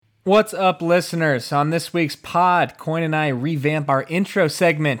What's up, listeners? On this week's pod, Coyne and I revamp our intro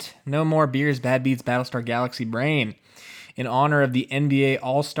segment. No more beers, bad beats, Battlestar Galaxy Brain. In honor of the NBA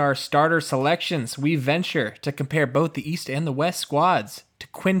All-Star starter selections, we venture to compare both the East and the West squads to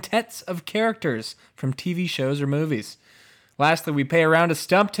quintets of characters from TV shows or movies. Lastly, we pay a round to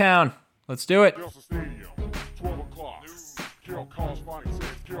Stumptown. Let's do it.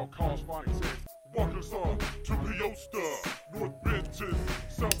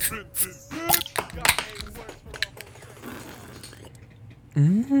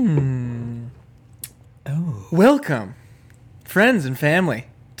 Oh. Welcome, friends and family,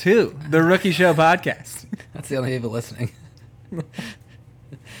 to the Rookie Show podcast. That's the only people listening.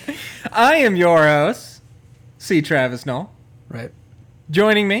 I am your host, C. Travis Knoll. Right.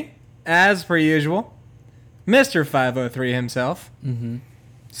 Joining me, as per usual, Mr. 503 himself. Mm-hmm.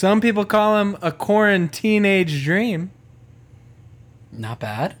 Some people call him a quarantine age dream. Not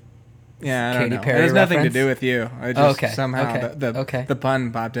bad. Yeah, I don't Katy know. Perry It has nothing reference? to do with you. I just somehow Okay. the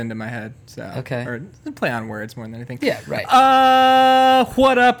pun popped into my head. So Okay. Or play on words more than anything. Yeah, right.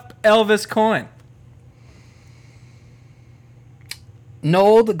 What up, Elvis Coyne?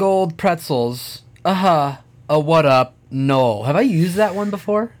 Knoll the Gold Pretzels. What up, Knoll? Have I used that one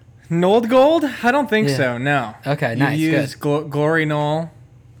before? Knoll Gold? I don't think Yeah. so. No. Okay, nice. You used Glory Knoll.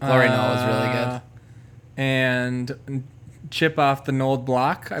 Glory Knoll is really good. And Chip Off the Knoll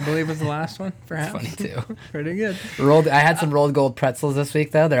Block, I believe was the last one, perhaps. Funny too. Pretty good. I had some rolled gold pretzels this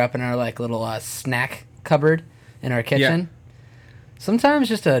week though. They're up in our little snack cupboard in our kitchen. Yeah. Sometimes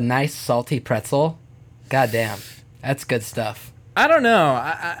just a nice salty pretzel. Goddamn, that's good stuff. I don't know.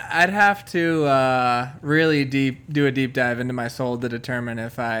 I'd have to really do a deep dive into my soul to determine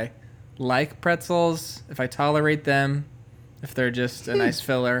if I like pretzels, if I tolerate them, if they're just a nice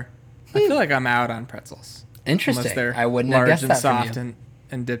filler. I feel like I'm out on pretzels. Interesting. Unless they're I wouldn't have guessed large and that from soft you.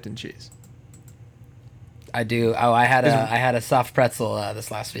 and dipped in cheese. I do. Oh, I had a soft pretzel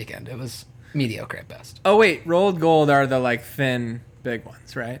this last weekend. It was mediocre at best. Oh wait, rolled gold are the thin big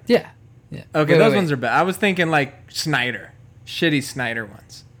ones, right? Yeah. Okay, those ones are bad. I was thinking Snyder, shitty Snyder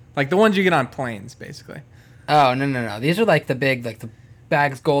ones, like the ones you get on planes, basically. Oh no! These are the big, the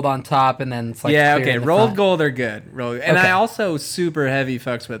bags gold on top, and then it's yeah. clear Okay, in the rolled front. gold are good. And Okay. I also super heavy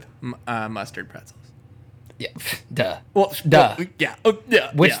fucks with mustard pretzels. Yeah. Duh. Well, Duh. Yeah. Oh,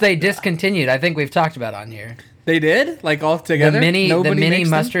 yeah. Which yeah. they discontinued. I think we've talked about on here. They did all together. The mini Nobody makes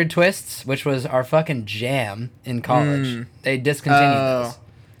them? mustard twists, which was our fucking jam in college. They discontinued those.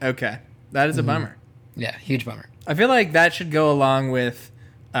 Okay, that is a bummer. Yeah, huge bummer. I feel like that should go along with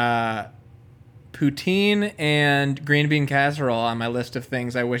poutine and green bean casserole on my list of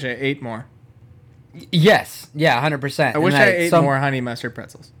things I wish I ate more. Yes. Yeah, 100%. I wish I ate more honey mustard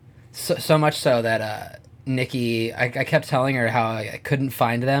pretzels. So much so that Nikki, I kept telling her how I couldn't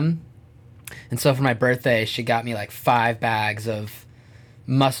find them. And so for my birthday, she got me 5 bags of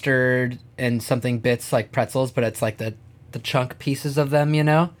mustard and something bits pretzels, but it's the chunk pieces of them,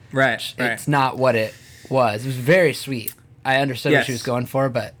 Right. It's not what it was. It was very sweet. I understood what she was going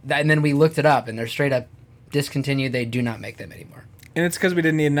for, and then we looked it up, and they're straight up discontinued. They do not make them anymore. And it's because we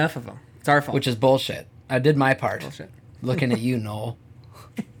didn't eat enough of them. It's our fault. Which is bullshit. I did my part. Bullshit. Looking at you, Noel.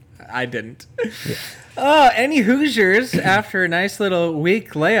 I didn't. Yeah. Any Hoosiers, after a nice little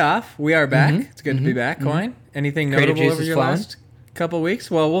week layoff, we are back. Mm-hmm. It's good to be back, Coyne. Anything Creative notable juice over is your flowing? last couple weeks?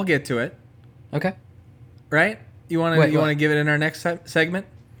 Well, we'll get to it. Okay. Right? You want to give it in our next segment?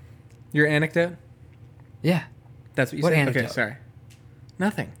 Your anecdote? Yeah. That's what you What said? anecdote? Okay, sorry.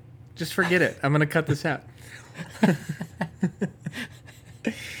 Nothing. Just forget it. I'm going to cut this out.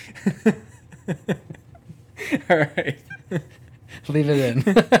 All right. Leave it in.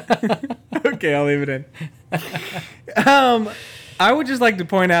 Okay, I'll leave it in. I would just like to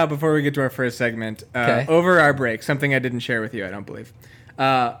point out before we get to our first segment, over our break, something I didn't share with you, I don't believe.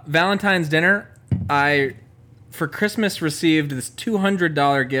 Valentine's dinner, I, for Christmas, received this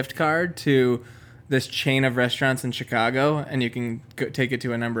 $200 gift card to this chain of restaurants in Chicago, and you can take it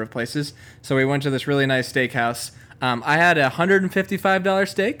to a number of places. So we went to this really nice steakhouse. I had a $155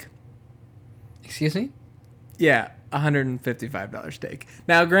 steak. Excuse me? Yeah, $155 steak.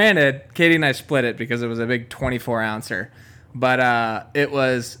 Now, granted, Katie and I split it because it was a big 24-ouncer, but it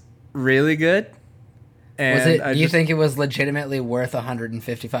was really good. And Was it? Do you think it was legitimately worth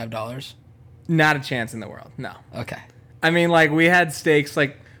 $155? Not a chance in the world. No. Okay. I mean, we had steaks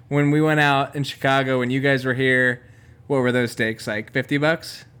when we went out in Chicago when you guys were here. What were those steaks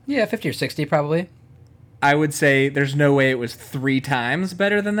 $50? Yeah, 50 or 60 probably. I would say there's no way it was 3 times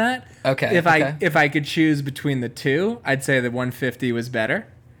better than that. Okay. If I could choose between the two, I'd say the 150 was better,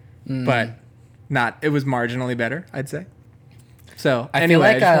 but not. It was marginally better, I'd say. So I anyway, feel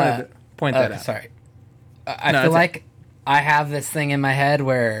like, I just wanted to point that out. Sorry. I feel like I have this thing in my head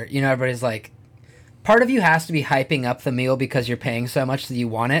where, everybody's like, part of you has to be hyping up the meal because you're paying so much that you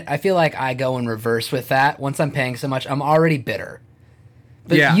want it. I feel like I go in reverse with that. Once I'm paying so much, I'm already bitter.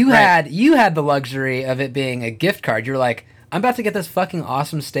 But you had the luxury of it being a gift card. You're like, I'm about to get this fucking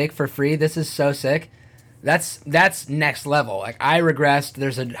awesome steak for free. This is so sick. That's next level. Like, I regressed.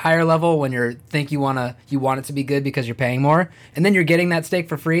 There's a higher level when you want it to be good because you're paying more, and then you're getting that steak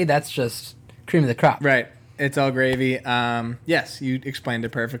for free. That's just cream of the crop. Right. It's all gravy. Yes, you explained it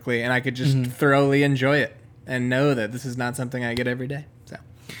perfectly, and I could just thoroughly enjoy it and know that this is not something I get every day. So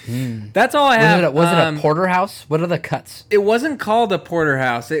that's all I have. Was it a porterhouse? What are the cuts? It wasn't called a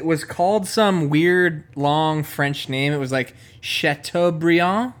porterhouse. It was called some weird long French name. It was like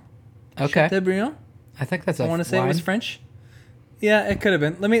Chateaubriand. Okay. Chateaubriand. I think that's I want to say it was French. Yeah, it could have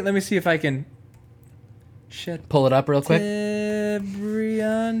been. Let me see if I can pull it up real quick.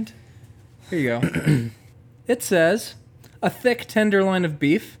 Chateaubriand. Here you go. It says a thick tenderloin of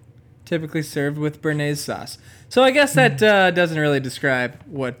beef, typically served with béarnaise sauce. So I guess that doesn't really describe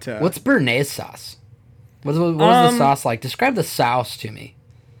what. What's béarnaise sauce? What is the sauce like? Describe the sauce to me.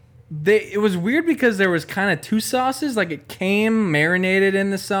 It was weird because there was kind of two sauces. Like, it came marinated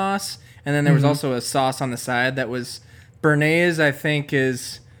in the sauce, and then there was also a sauce on the side that was béarnaise. I think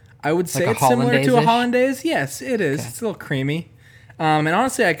I would say like it's similar to a hollandaise. Yes, it is. Okay. It's a little creamy. And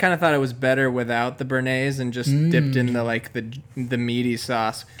honestly, I kind of thought it was better without the béarnaise and just dipped in the meaty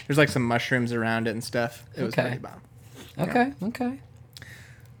sauce. There's like some mushrooms around it and stuff. It was pretty bomb. Okay.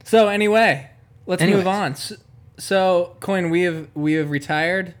 So anyway, let's move on. So Coyne, we have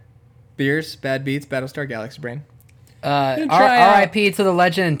retired beers, Bad Beats, Battlestar Galaxy Brain. R.I.P. to the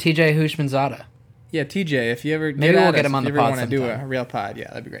legend TJ Hushmanzada. Yeah, TJ. If you ever maybe we'll get him on the pod. Want to do a real pod? Yeah,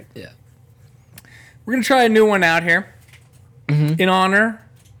 that'd be great. Yeah. We're gonna try a new one out here. In honor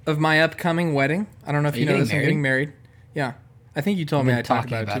of my upcoming wedding. I don't know if you know this. I'm getting married. Yeah. I think you told me I talked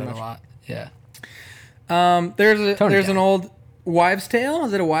about it too much. A lot. Yeah. There's an old wives' tale.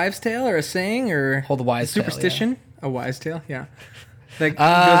 Is it a wives' tale or a saying or old wives' tale? Superstition? Yeah. A wives' tale? Yeah. Like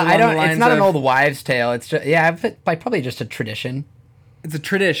I don't. It's not an old wives' tale. It's just probably just a tradition. It's a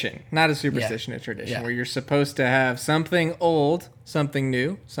tradition, not a superstition. A tradition where you're supposed to have something old, something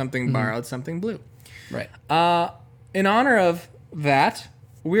new, something borrowed, something blue. Right. In honor of that,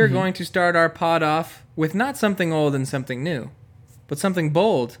 we're going to start our pod off with not something old and something new, but something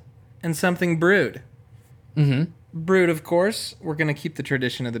bold and something brewed. Brewed, of course, we're going to keep the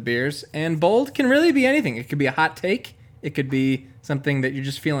tradition of the beers, and bold can really be anything. It could be a hot take. It could be something that you're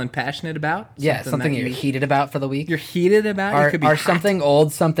just feeling passionate about. Yeah, something you're heated about for the week. You're heated about. It could be something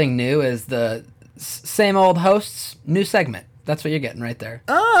old, something new is the same old hosts, new segment. That's what you're getting right there.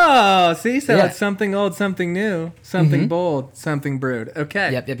 Oh, see? So it's something old, something new, something bold, something brewed.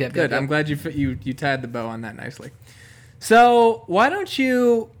 Okay. Yep. Good. Yep. I'm glad you tied the bow on that nicely. So why don't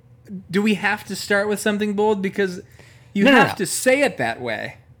you... Do we have to start with something bold? Because you have to say it that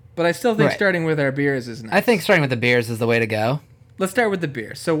way. But I still think starting with our beers is nice. I think starting with the beers is the way to go. Let's start with the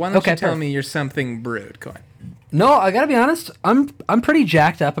beer. So why don't you tell me you're something brewed, Coyne? No, I gotta be honest. I'm pretty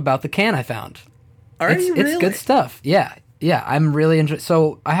jacked up about the can I found. Are you really? It's good stuff. Yeah, I'm really enjoying.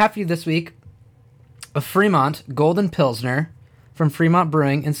 So I have for you this week a Fremont Golden Pilsner from Fremont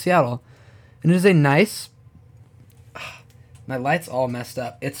Brewing in Seattle, and it is a nice. My light's all messed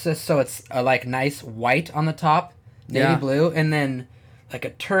up. It's just it's like nice white on the top, navy blue, and then like a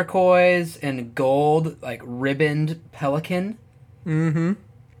turquoise and gold like ribboned pelican.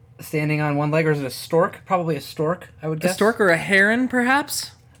 Standing on one leg, or is it a stork? Probably a stork, I would guess. A stork or a heron,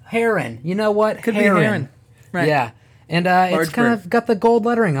 perhaps. Heron. You know what? Could be a heron. Right. Yeah. And it's kind of got the gold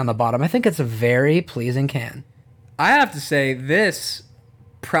lettering on the bottom. I think it's a very pleasing can. I have to say, this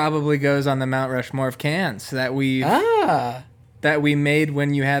probably goes on the Mount Rushmore of cans that we made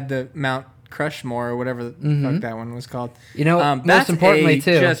when you had the Mount Crushmore or whatever the fuck that one was called. You know, most importantly,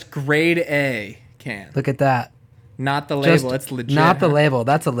 too. Just grade A can. Look at that. Not the label. It's legit. Not the label.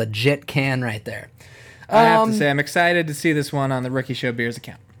 That's a legit can right there. I have to say, I'm excited to see this one on the Rookie Show Beers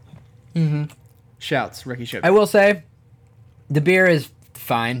account. Shouts, Rookie Show Beers. I will say, the beer is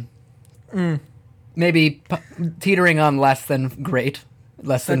fine. Maybe teetering on less than great.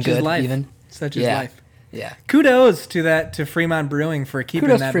 Less than good, even. Such is life. Yeah. Kudos to Fremont Brewing for keeping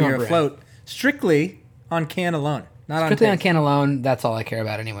that beer afloat. Strictly on can alone. Strictly on can alone, that's all I care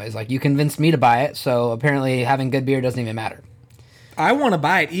about anyways. Like, you convinced me to buy it, so apparently having good beer doesn't even matter. I want to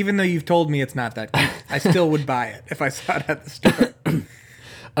buy it, even though you've told me it's not that good. I still would buy it if I saw it at the store.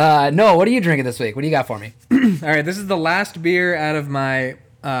 Noah, what are you drinking this week? What do you got for me? All right, this is the last beer out of my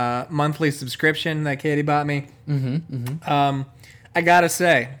monthly subscription that Katie bought me. I gotta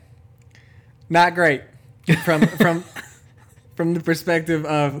say, not great from from the perspective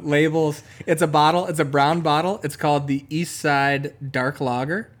of labels. It's a bottle. It's a brown bottle. It's called the East Side Dark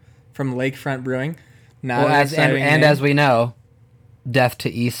Lager from Lakefront Brewing. Not well, as we know, death to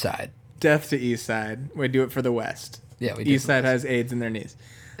East Side. Death to East Side. We do it for the West. Yeah, we do. East Side has AIDS in their knees.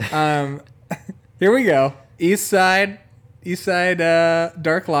 Here we go. East Side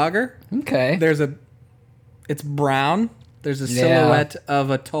Dark Lager. Okay. It's brown. There's a silhouette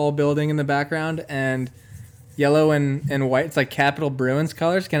of a tall building in the background and yellow and white. It's like Capital Bruins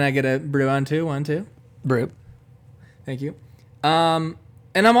colors. Can I get a brew on two? 1, 2. Brew. Thank you. And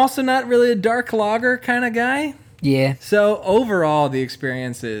I'm also not really a dark lager kind of guy. Yeah. So overall, the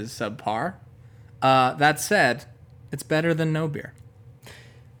experience is subpar. That said, it's better than no beer.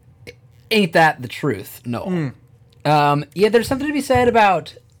 Ain't that the truth? No. Yeah, there's something to be said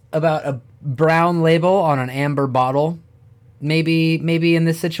about a brown label on an amber bottle. Maybe in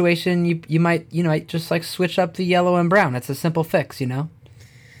this situation you might just like switch up the yellow and brown. It's a simple fix,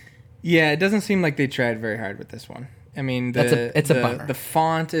 Yeah, it doesn't seem like they tried very hard with this one. I mean, it's a bummer. The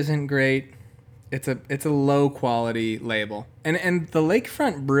font isn't great. It's a low quality label, and the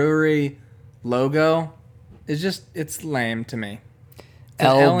Lakefront Brewery logo is it's lame to me.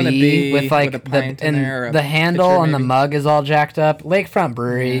 LB with like the handle on the mug is all jacked up. Lakefront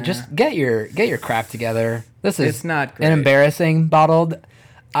Brewery, just get your crap together. It's not great. An embarrassing bottled.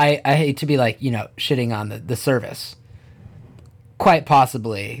 I hate to be like shitting on the service. Quite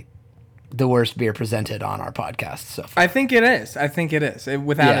possibly the worst beer presented on our podcast so far. I think it is.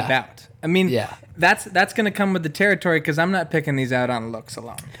 Without a doubt. I mean, that's going to come with the territory because I'm not picking these out on looks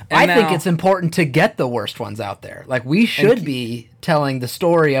alone. And I think it's important to get the worst ones out there. Like, we should be telling the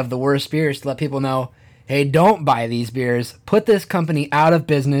story of the worst beers to let people know, hey, don't buy these beers. Put this company out of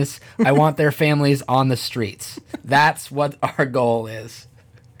business. I want their families on the streets. That's what our goal is.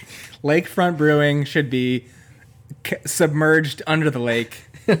 Lakefront Brewing should be submerged under the lake,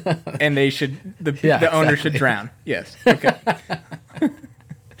 and the owner should drown. Yes. Okay.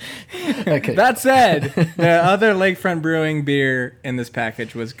 Okay. That said, the other Lakefront Brewing beer in this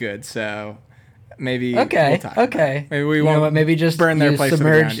package was good, so maybe we'll talk about it. Maybe we won't. Maybe just burn their place to the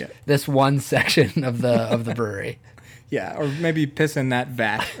ground yet. This one section of the brewery. Yeah, or maybe piss in that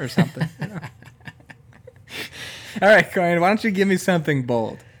vat or something. All right, Coyne, why don't you give me something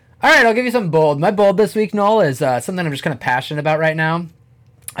bold? All right, I'll give you something bold. My bold this week, Knoll, is something I'm just kind of passionate about right now.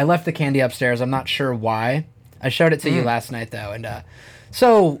 I left the candy upstairs. I'm not sure why. I showed it to you last night, though, and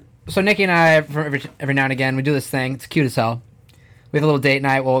So Nikki and I, every now and again, we do this thing. It's cute as hell. We have a little date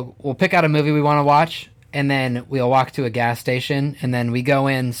night. We'll pick out a movie we want to watch, and then we'll walk to a gas station, and then we go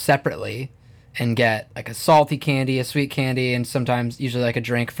in separately and get like a salty candy, a sweet candy, and usually like a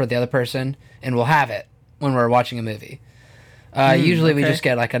drink for the other person, and we'll have it when we're watching a movie. Usually we just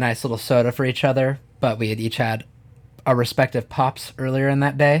get like a nice little soda for each other, but we had each had our respective pops earlier in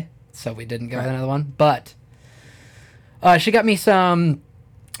that day, so we didn't go with another one. But she got me some.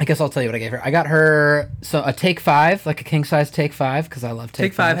 I guess I'll tell you what I gave her. I got her a Take 5, like a king size Take 5, because I love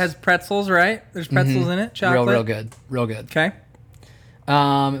Take 5. Take 5 has pretzels, right? There's pretzels in it. Chocolate. Real good. Okay.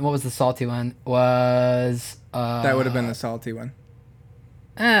 What was the salty one? That would have been the salty one.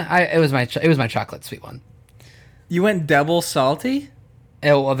 It was my chocolate sweet one. You went double salty?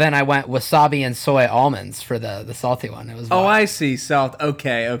 Well, then I went wasabi and soy almonds for the salty one. It was. Oh, I see. Salt.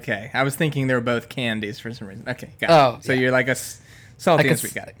 Okay. I was thinking they were both candies for some reason. Okay, got it. So you're like a salty and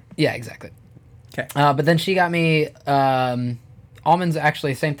sweet. Got it. Yeah, exactly. Okay. But then she got me almonds.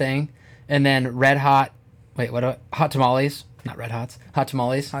 Actually, same thing. And then red hot. Wait, hot tamales? Not red hots. Hot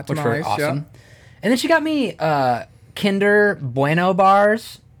tamales, which were awesome. Yep. And then she got me Kinder Bueno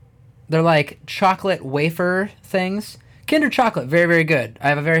bars. They're like chocolate wafer things. Kinder chocolate, very, very good. I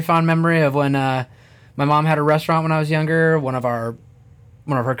have a very fond memory of when my mom had a restaurant when I was younger. One of her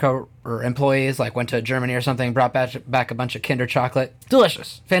employees went to Germany or something, brought back a bunch of Kinder chocolate.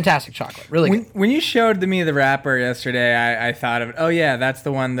 Delicious, fantastic chocolate, really good. When you showed me the wrapper yesterday, I thought of, oh yeah, that's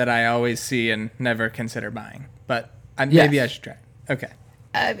the one that I always see and never consider buying. But maybe I should try. Okay,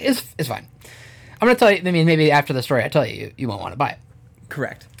 it's fine. I'm gonna tell you. I mean, maybe after the story, I tell you won't want to buy it.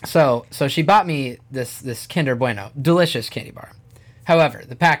 Correct. So she bought me this Kinder Bueno, delicious candy bar. However,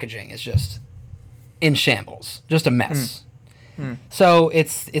 the packaging is just in shambles, just a mess. So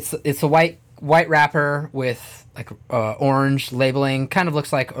it's a white wrapper with orange labeling, kind of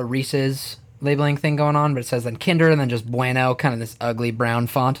looks like a Reese's labeling thing going on, but it says then Kinder and then just Bueno, kind of this ugly brown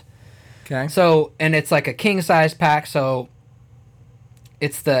font. Okay. So and it's like a king size pack, so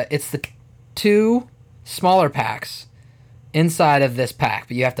it's the two smaller packs inside of this pack,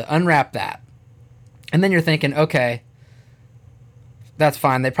 but you have to unwrap that. And then you're thinking, okay, That's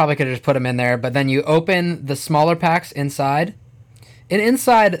fine. They probably could have just put them in there. But then you open the smaller packs inside. And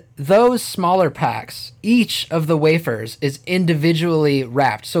inside those smaller packs, each of the wafers is individually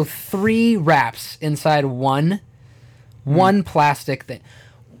wrapped. So 3 wraps inside one plastic thing.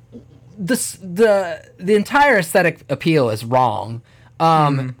 The entire aesthetic appeal is wrong.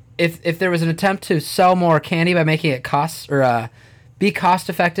 If there was an attempt to sell more candy by making it be cost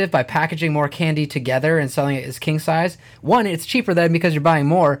effective by packaging more candy together and selling it as king size, one, it's cheaper then because you're buying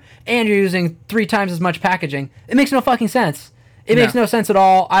more and you're using 3 times as much packaging. It makes no fucking sense. It makes no sense at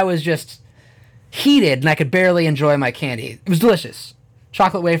all. I was just heated and I could barely enjoy my candy. It was delicious.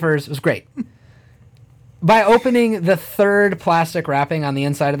 Chocolate wafers was great. By opening the 3rd plastic wrapping on the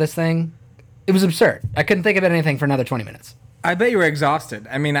inside of this thing, it was absurd. I couldn't think of anything for another 20 minutes. I bet you were exhausted.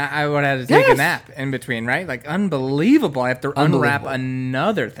 I mean, I would have had to take a nap in between, right? Like, unbelievable. I have to unwrap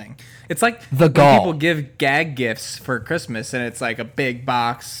another thing. It's like when people give gag gifts for Christmas, and it's like a big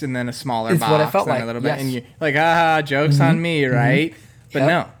box and then a smaller box what it felt and like. a little bit. And you're like, joke's on me, right? But Yep.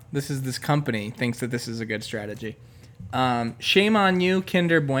 no, this company thinks that this is a good strategy. Shame on you,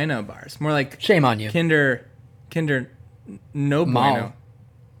 Kinder Bueno bars. More like Shame on you. Kinder no Mal.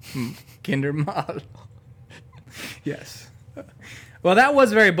 Bueno. Kinder Mal. Yes. Well, that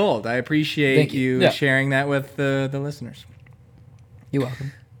was very bold. I appreciate you sharing that with the listeners. You're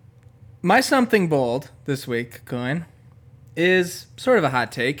welcome. My something bold this week, Coyne, is sort of a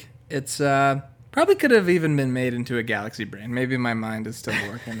hot take. It's probably could have even been made into a galaxy brain. Maybe my mind is still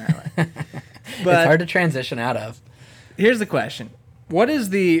working that way. But it's hard to transition out of. Here's the question. What is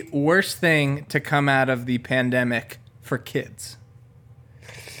the worst thing to come out of the pandemic for kids?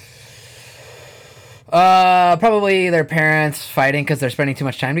 Probably their parents fighting because they're spending too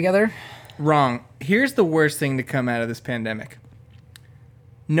much time together. Wrong. Here's the worst thing to come out of this pandemic.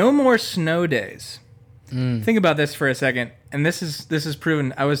 No more snow days. Think about this for a second. And this is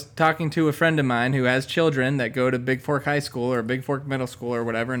proven. I was talking to a friend of mine who has children that go to Big Fork High School or Big Fork Middle School or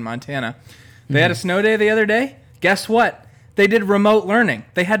whatever in Montana. They had a snow day the other day. Guess what? They did remote learning.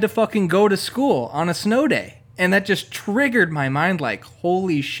 They had to fucking go to school on a snow day. And that just triggered my mind like,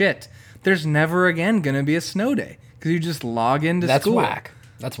 holy shit. There's never again going to be a snow day because you just log into school.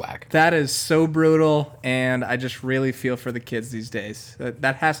 That's whack. That is so brutal, and I just really feel for the kids these days.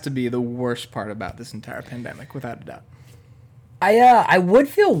 That has to be the worst part about this entire pandemic, without a doubt. I would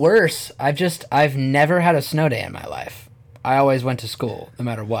feel worse. I've never had a snow day in my life. I always went to school, no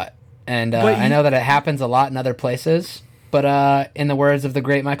matter what. And I know that it happens a lot in other places, but in the words of the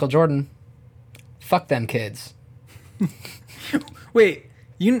great Michael Jordan, fuck them kids. Wait.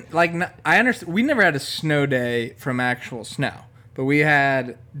 I understand. We never had a snow day from actual snow, but we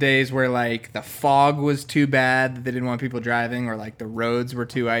had days where like the fog was too bad that they didn't want people driving, or like the roads were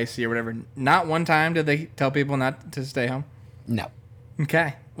too icy or whatever. Not one time did they tell people not to stay home. No.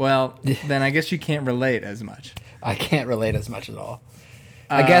 Okay. Well, then I guess you can't relate as much. I can't relate as much at all.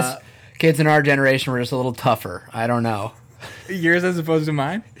 I guess kids in our generation were just a little tougher. I don't know. Yours as opposed to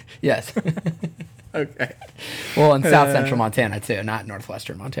mine? Yes. Okay. Well, in South Central Montana too, not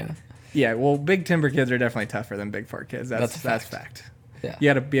Northwestern Montana. Yeah, well, Big Timber kids are definitely tougher than Big Fork kids. That's fact. Yeah. You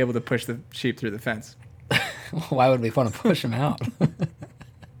got to be able to push the sheep through the fence. Why would we want to push them out?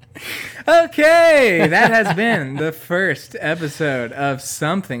 Okay, that has been the first episode of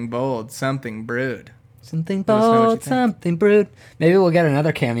Something Bold, Something Brewed. Something bold, something brewed. Maybe we'll get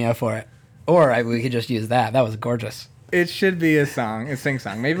another cameo for it. Or we could just use that. That was gorgeous. It should be a sing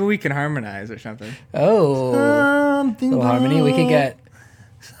song. Maybe we can harmonize or something. Oh, something little harmony. We could get.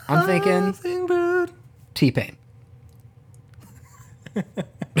 I'm thinking brewed. T-Pain.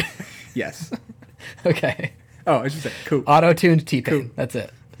 Yes. Okay. Oh, I should say cool. Auto-tuned T-Pain. Cool. That's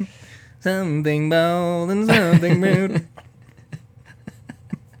it. Something bold and something brewed.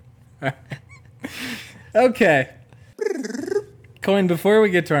 Okay. Coyne, before we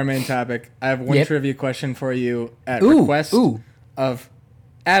get to our main topic, I have one trivia question for you at request of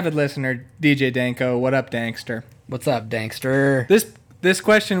avid listener DJ Danko. What up, Dankster? What's up, Dankster? This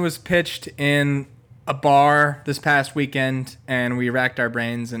question was pitched in a bar this past weekend, and we racked our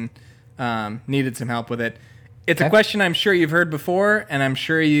brains and needed some help with it. It's a question I'm sure you've heard before, and I'm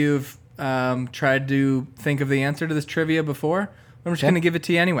sure you've tried to think of the answer to this trivia before. I'm just going to give it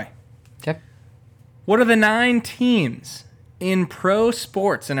to you anyway. Okay. What are the 9 teams in pro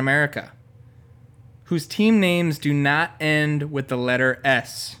sports in America whose team names do not end with the letter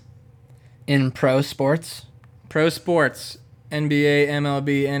S? In pro sports? Pro sports. NBA,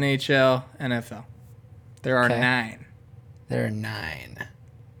 MLB, NHL, NFL. There are 9. There are 9.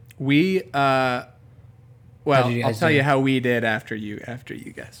 We, I'll tell you how we did after you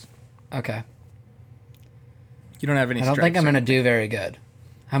guess. Okay. You don't have any I don't think I'm going to do very good.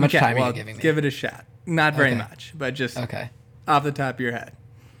 How much time are you giving me? Give it a shot. Not very much, but just off the top of your head.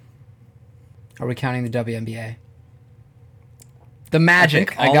 Are we counting the WNBA? The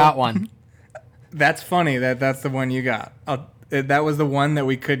Magic. I got one. That's funny that's the one you got. That was the one that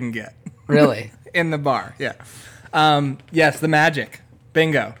we couldn't get. Really? In the bar, yeah. Yes, the Magic.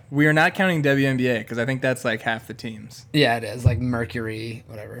 Bingo. We are not counting WNBA because I think that's like half the teams. Yeah, it is. Like Mercury,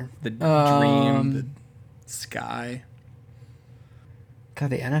 whatever. The Dream, the Sky. God,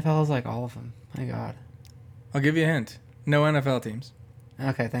 the NFL is like all of them. My God. I'll give you a hint. No NFL teams.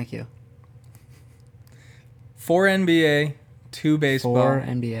 Okay, thank you. 4 NBA, 2 baseball. 4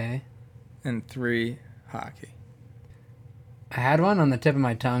 NBA. And 3 hockey. I had one on the tip of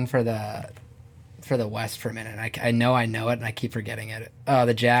my tongue for the West for a minute. I know it, and I keep forgetting it.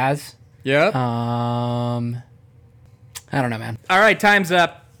 The Jazz. Yep. I don't know, man. All right, time's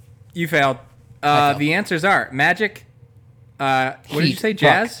up. You failed. The answers are Magic. What did you say?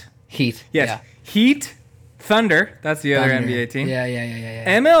 Jazz? Heat. Yes. Yeah. Heat. Thunder. That's the other NBA team.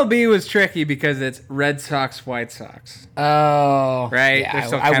 Yeah. MLB was tricky because it's Red Sox, White Sox. Oh. Right? Yeah, They're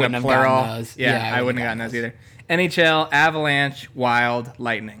still I kind wouldn't of have plural. gotten those. Yeah, I wouldn't have gotten those either. NHL, Avalanche, Wild,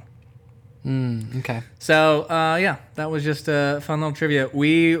 Lightning. Okay. So, that was just a fun little trivia.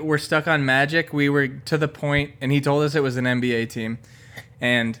 We were stuck on Magic. We were to the point, and he told us it was an NBA team.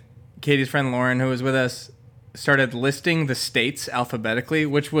 And Katie's friend Lauren, who was with us, started listing the states alphabetically,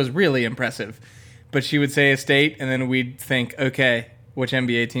 which was really impressive. But she would say a state, and then we'd think, okay, which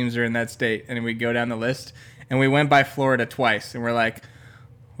NBA teams are in that state? And then we'd go down the list. And we went by Florida twice, and we're like,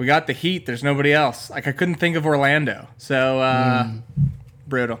 we got the Heat. There's nobody else. Like, I couldn't think of Orlando. So,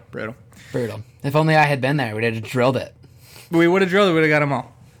 brutal. If only I had been there, we'd have drilled it. We would have drilled it. We would have got them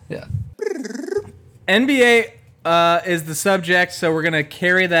all. Yeah. NBA is the subject, so we're going to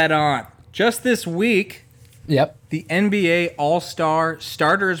carry that on. Just this week, the NBA All-Star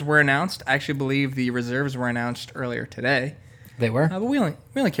starters were announced. I actually believe the reserves were announced earlier today. They were? But we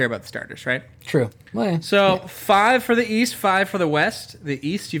only care about the starters, right? True. Well, yeah. So 5 for the East, 5 for the West. The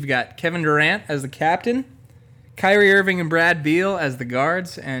East, you've got Kevin Durant as the captain, Kyrie Irving and Brad Beal as the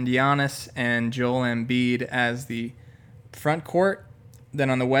guards, and Giannis and Joel Embiid as the front court. Then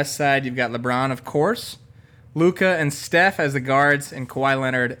on the West side, you've got LeBron, of course, Luka and Steph as the guards, and Kawhi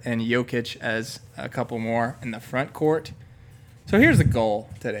Leonard and Jokic as a couple more in the front court. So here's the goal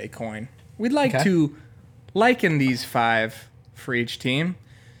today, Coyne. We'd like to liken these 5 for each team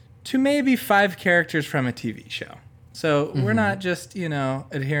to maybe 5 characters from a TV show. So we're not just,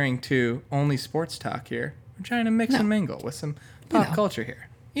 adhering to only sports talk here. We're trying to mix and mingle with some pop culture here.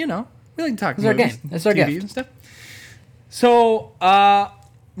 We like to talk movies, movies, it's our TVs gift. and stuff. So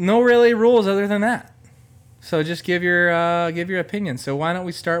no really rules other than that. So just give your opinion. So why don't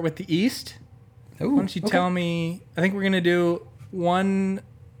we start with the East? Why don't you tell me? I think we're gonna do 1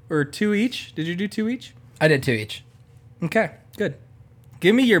 or 2 each. Did you do 2 each? I did 2 each. Okay, good.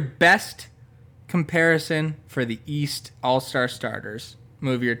 Give me your best comparison for the East All-Star starters,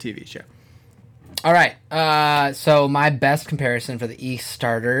 movie or TV show. All right. So my best comparison for the East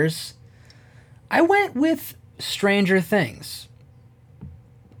starters, I went with Stranger Things.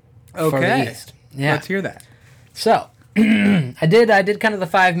 Okay. For the East. Yeah. Let's hear that. So I did kind of the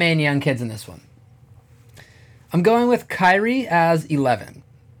 5 main young kids in this one. I'm going with Kyrie as 11.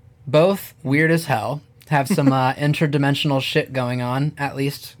 Both weird as hell. Have some interdimensional shit going on. At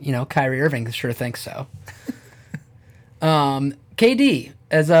least, Kyrie Irving sure thinks so. KD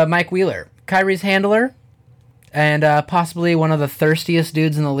as Mike Wheeler. Kyrie's handler. And possibly one of the thirstiest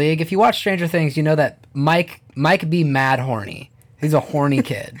dudes in the league. If you watch Stranger Things, you know that Mike be mad horny. He's a horny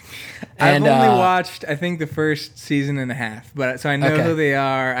kid. I've only watched, I think, the first season and a half, so I know who they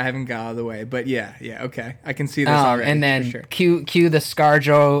are. I haven't got all the way, but yeah, okay. I can see this already. And then for sure. cue the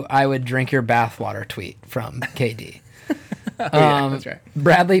ScarJo, I would drink your bathwater tweet from KD. That's right.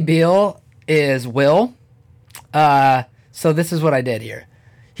 Bradley Beal is Will. So this is what I did here.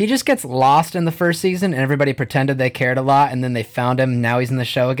 He just gets lost in the first season, and everybody pretended they cared a lot, and then they found him, and now he's in the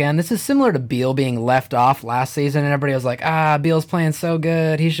show again. This is similar to Beal being left off last season, and everybody was like, Beal's playing so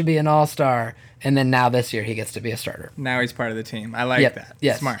good. He should be an all-star. And then now this year, he gets to be a starter. Now he's part of the team. I like that.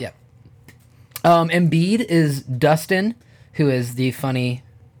 Yes, smart. Yep. Embiid is Dustin, who is the funny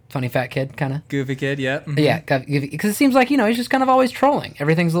fat kid, kind of. Goofy kid, yeah. Mm-hmm. Yeah, because it seems like, he's just kind of always trolling.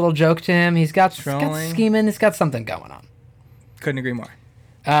 Everything's a little joke to him. He's got scheming. He's got something going on. Couldn't agree more.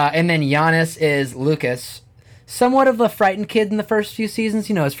 And then Giannis is Lucas. Somewhat of a frightened kid in the first few seasons.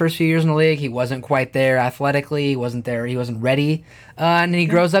 His first few years in the league, he wasn't quite there athletically. He wasn't there. He wasn't ready. And then he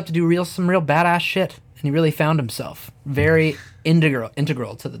grows up to do some real badass shit. And he really found himself. Very integral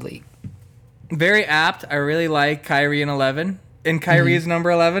to the league. Very apt. I really like Kyrie in 11. And Kyrie is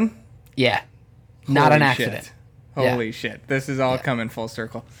number 11? Yeah. Not an Shit. accident. Holy shit. This is all coming full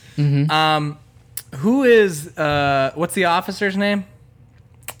circle. Mm-hmm. Who is, what's the officer's name?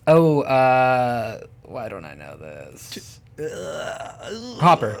 Oh, why don't I know this?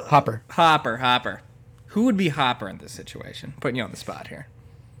 Hopper. Who would be Hopper in this situation? Putting you on the spot here.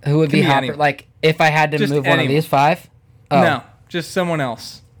 Who would be Hopper? Like, if I had to just move one of these 5? Oh. No, just someone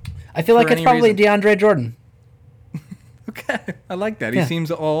else. I feel like it's probably DeAndre Jordan. Okay, I like that. He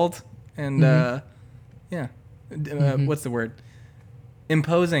seems old and, what's the word?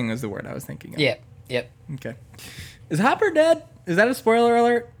 Imposing is the word I was thinking of. Yeah, yep. Okay. Is Hopper dead? Is that a spoiler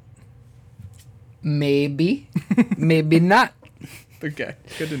alert? Maybe. Maybe not. Okay,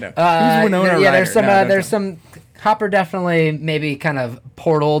 good to know. Who's Winona Ryder? There's some Hopper definitely maybe kind of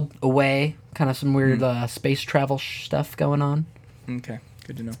portaled away, kind of some weird space travel stuff going on. Okay,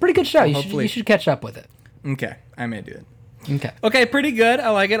 good to know. It's a pretty good show. You should catch up with it. Okay, I may do it. Okay, pretty good. I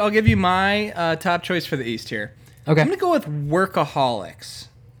like it. I'll give you my top choice for the East here. Okay. I'm going to go with Workaholics.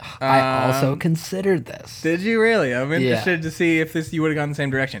 I also considered this. Did you really? I'm interested to see if you would have gone the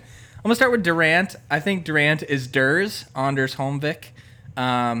same direction. I'm going to start with Durant. I think Durant is Anders Holmvik.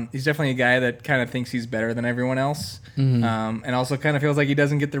 He's definitely a guy that kind of thinks he's better than everyone else. And also kind of feels like he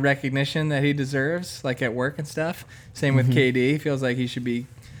doesn't get the recognition that he deserves, like at work and stuff. Same with KD. Feels like he should be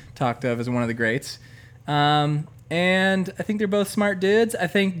talked of as one of the greats. And I think they're both smart dudes. I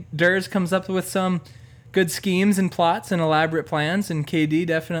think Durs comes up with some good schemes and plots and elaborate plans, and KD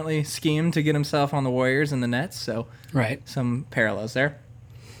definitely schemed to get himself on the Warriors and the Nets. So some parallels there.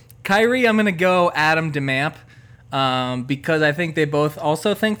 Kyrie, I'm going to go Adam DeMamp because I think they both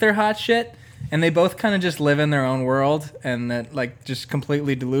also think they're hot shit, and they both kind of just live in their own world and that like just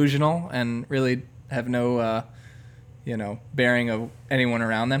completely delusional and really have no, bearing of anyone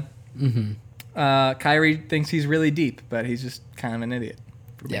around them. Kyrie thinks he's really deep, but he's just kind of an idiot,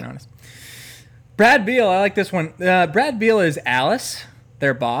 for being honest. Brad Beal, I like this one. Brad Beal is Alice,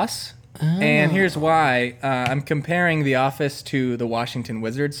 their boss. And here's why. I'm comparing The Office to the Washington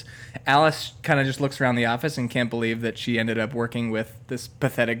Wizards. Alice kind of just looks around the office and can't believe that she ended up working with this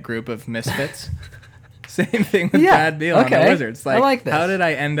pathetic group of misfits. Same thing with Brad Beal on the Wizards. I like this. How did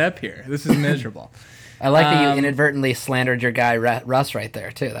I end up here? This is miserable. I like that you inadvertently slandered your guy Russ right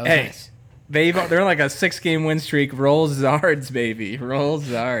there, too. That was nice. They're like a 6-game win streak. Roll Zards, baby. Roll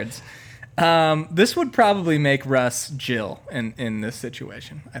Zards. This would probably make Russ Jill in this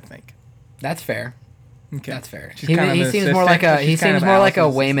situation, I think. That's fair. Okay. That's fair. He seems more like a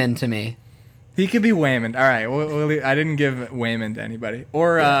Wayman to me. He could be Waymond. All right. I didn't give Waymond to anybody.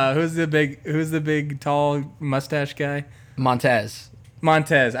 Or who's the big tall mustache guy? Montez.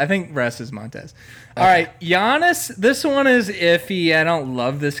 I think Russ is Montez. Okay. All right, Giannis. This one is iffy. I don't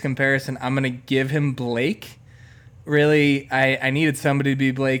love this comparison. I'm gonna give him Blake. Really, I needed somebody to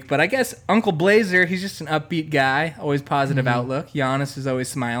be Blake, but I guess Uncle Blazer, he's just an upbeat guy, always positive outlook. Giannis is always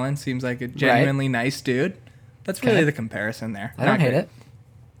smiling, seems like a genuinely nice dude. That's really the comparison there. I don't hate it.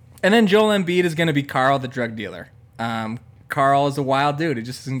 And then Joel Embiid is going to be Carl, the drug dealer. Carl is a wild dude. He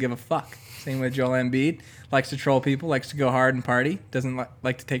just doesn't give a fuck. Same with Joel Embiid. Likes to troll people, likes to go hard and party, doesn't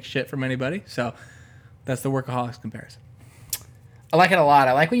like to take shit from anybody. So that's the workaholics comparison. I like it a lot.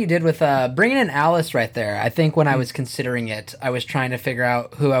 I like what you did with bringing in Alice right there. I think when I was considering it, I was trying to figure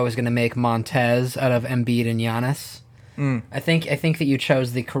out who I was going to make Montez out of Embiid and Giannis. I think that you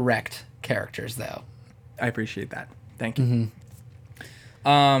chose the correct characters, though. I appreciate that. Thank you.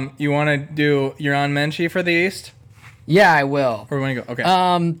 You want to do your on Menchie for the East? Yeah, I will. Or want to go? Okay.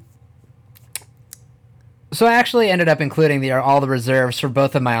 So I actually ended up including all the reserves for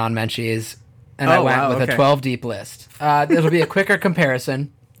both of my on Menchies. And I went with a 12 deep list. It'll be a quicker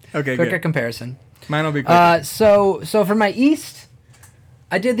comparison. Quicker comparison. Mine will be quicker. So for my East,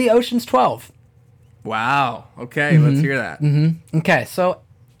 I did the Ocean's 12. Wow. Okay, let's hear that. Okay, so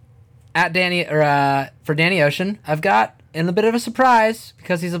for Danny Ocean, I've got, in a bit of a surprise,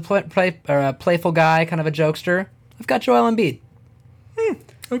 because he's a playful guy, kind of a jokester, I've got Joel Embiid.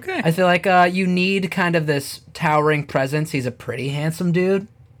 Okay. I feel like you need kind of this towering presence. He's a pretty handsome dude.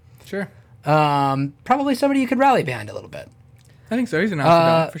 Sure. Probably somebody you could rally behind a little bit. I think so. He's an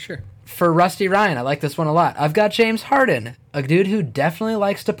awesome for sure. For Rusty Ryan, I like this one a lot. I've got James Harden, a dude who definitely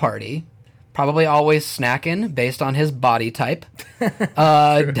likes to party, probably always snacking based on his body type,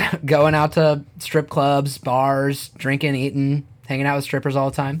 going out to strip clubs, bars, drinking, eating, hanging out with strippers all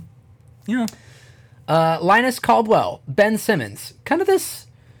the time. Yeah. Linus Caldwell, Ben Simmons, kind of this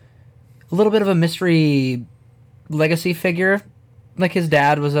a little bit of a mystery legacy figure. Like his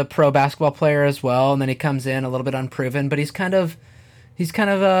dad was a pro basketball player as well, and then he comes in a little bit unproven, but he's kind of He's kind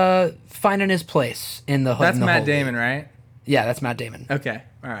of finding his place in the. That's in the Matt whole Damon, league. right? Yeah, that's Matt Damon. Okay,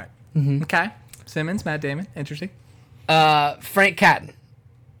 all right. Mm-hmm. Okay, Simmons, Matt Damon, interesting. Frank Catton,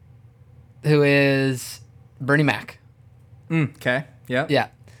 who is Bernie Mac. Okay. Yep. Yeah,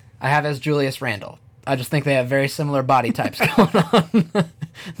 I have as Julius Randle. I just think they have very similar body types going on.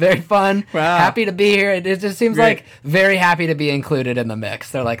 Very fun. Wow. Happy to be here. It just seems Great. like very happy to be included in the mix.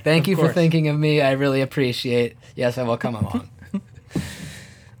 They're like, thank you for thinking of me. I really appreciate. Yes, I will come along.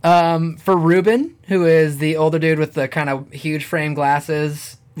 For Ruben, who is the older dude with the kind of huge frame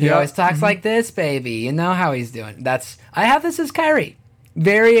glasses, he always talks like this, baby. You know how he's doing. I have this as Kyrie.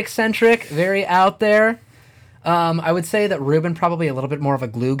 Very eccentric, very out there. I would say that Ruben probably a little bit more of a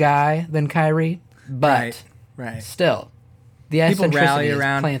glue guy than Kyrie, but right. Still, the People eccentricity rally is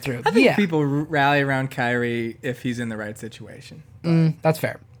around. playing through. I think people rally around Kyrie if he's in the right situation. That's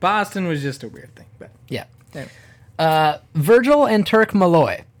fair. Boston was just a weird thing, but yeah. Anyway. Virgil and Turk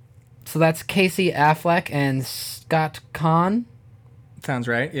Malloy. So that's Casey Affleck and Scott Kahn. Sounds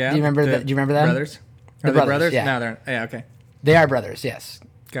right. Yeah. Do you remember that? Do you remember them? Brothers. The Are they brothers, yeah. No, they're. Yeah. Okay. They are brothers. Yes.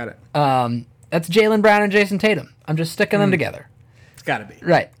 Got it. That's Jaylen Brown and Jason Tatum. I'm just sticking them together. It's got to be.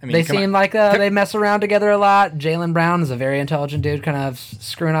 Right. I mean, they seem like they mess around together a lot. Jaylen Brown is a very intelligent dude, kind of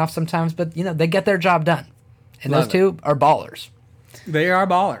screwing off sometimes, but they get their job done. And those two are ballers. They are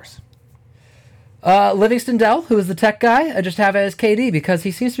ballers. Livingston Dell, who is the tech guy, I just have as KD because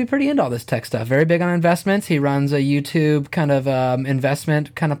he seems to be pretty into all this tech stuff. Very big on investments. He runs a YouTube kind of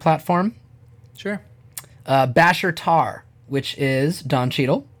investment kind of platform. Sure. Basher Tar, which is Don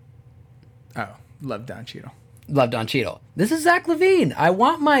Cheadle. Oh, love Don Cheadle. Love Don Cheadle. This is Zach LaVine. I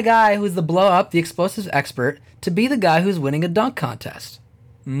want my guy who's the blow up, the explosives expert, to be the guy who's winning a dunk contest.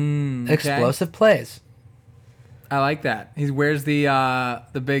 Okay. Explosive plays. I like that. He wears the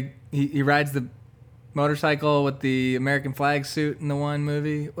big. He rides the motorcycle with the American flag suit in the one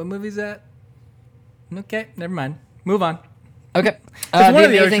movie. What movie is that? Okay, never mind. Move on. Okay. It's one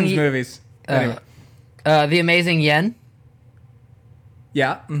of the Ocean's movies. Anyway. The Amazing Yen.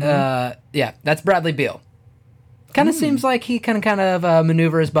 Yeah. Mm-hmm. Yeah, that's Bradley Beal. Kind of seems like he can kind of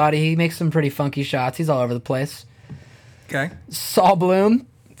maneuver his body. He makes some pretty funky shots. He's all over the place. Okay. Saul Bloom,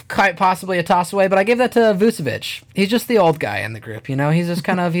 quite possibly a toss away, but I give that to Vucevic. He's just the old guy in the group, He's just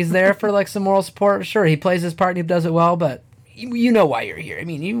kind of, he's there for like some moral support. Sure, he plays his part and he does it well, but you know why you're here. I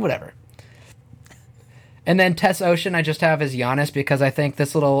mean, whatever. And then Tess Ocean, I just have as Giannis because I think a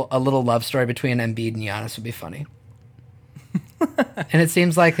little love story between Embiid and Giannis would be funny. And it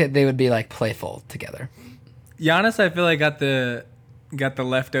seems like they would be like playful together. Giannis, I feel like got the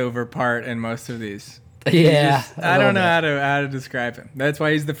leftover part in most of these. Yeah, I don't know how to describe him. That's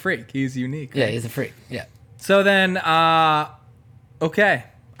why he's the freak. He's unique. Right? Yeah, he's a freak. Yeah. So then, okay,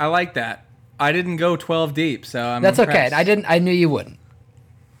 I like that. I didn't go 12 deep, so I'm That's impressed. okay. I knew you wouldn't.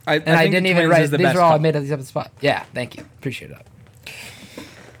 I didn't even write. These are all I made at the spot. Yeah, thank you. Appreciate it.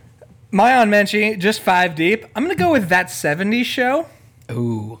 My on Menchie, just 5 deep. I'm gonna go with That 70s Show.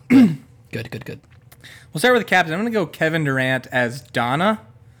 Ooh, good. We'll start with the captain. I'm gonna go Kevin Durant as Donna.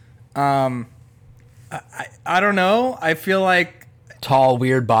 I don't know. I feel like tall,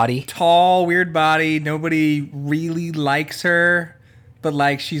 weird body. Nobody really likes her, but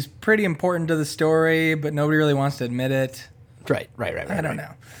like she's pretty important to the story, but nobody really wants to admit it. Right. I don't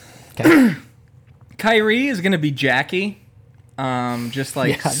know. Okay. Kyrie is gonna be Jackie. Just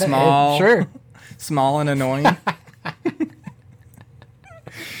like small, sure, small and annoying.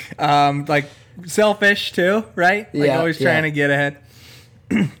 Like selfish too, right? Like always trying to get ahead.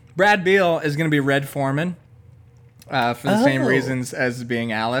 Brad Beal is going to be Red Foreman for the same reasons as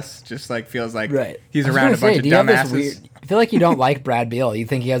being Alice. Just like feels like he's around a bunch of dumbasses. I feel like you don't like Brad Beal. You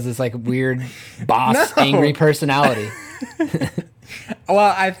think he has this like weird boss, angry personality.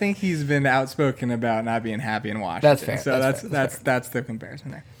 Well, I think he's been outspoken about not being happy in Washington. That's fair. So that's that's the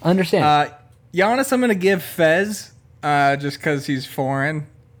comparison there. Understand. Giannis, I'm going to give Fez just because he's foreign.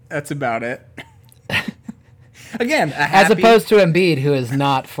 That's about it. Again, as opposed to Embiid, who is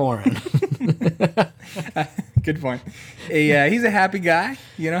not foreign. Good point. He's a happy guy,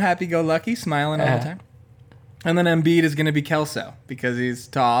 happy-go-lucky, smiling all the time. And then Embiid is going to be Kelso because he's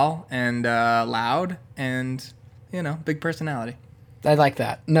tall and loud and, big personality. I like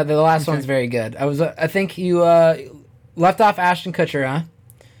that. No, the last one's very good. I think you left off Ashton Kutcher, huh?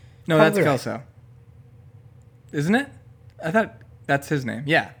 No, that's Kelso. Isn't it? I thought that's his name.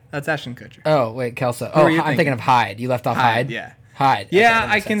 Yeah, that's Ashton Kutcher. Oh, wait, Kelso. I'm thinking of Hyde. You left off Hyde? Yeah. Hyde. Yeah,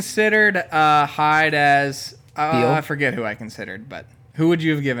 I considered Hyde as... I forget who I considered, but who would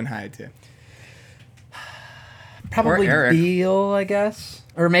you have given Hyde to? Probably Beal, I guess.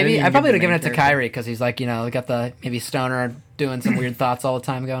 Or maybe I probably would have given it to Kyrie because he's like, got the maybe stoner doing some weird thoughts all the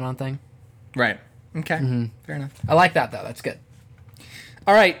time going on thing. Right. Okay. Fair enough. I like that, though. That's good.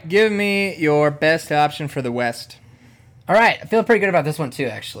 All right. Give me your best option for the West. All right. I feel pretty good about this one, too,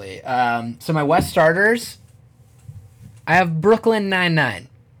 actually. So my West starters, I have Brooklyn Nine-Nine.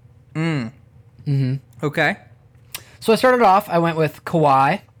 Okay. So I started off, I went with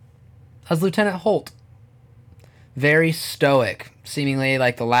Kawhi as Lieutenant Holt. Very stoic, seemingly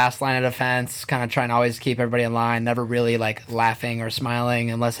like the last line of defense, kind of trying to always keep everybody in line, never really like laughing or smiling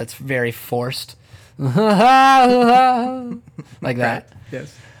unless it's very forced. Like that. Right.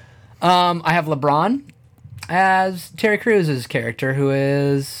 Yes. I have LeBron as Terry Crews's character, who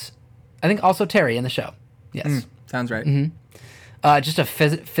is, I think, also Terry in the show. Yes. Sounds right. Just a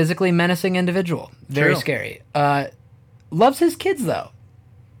physically menacing individual. Very scary. Loves his kids, though.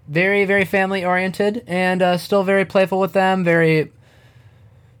 Very, very family-oriented and still very playful with them. Very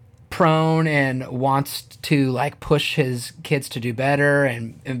prone and wants to like push his kids to do better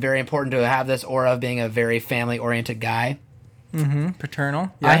and very important to have this aura of being a very family-oriented guy.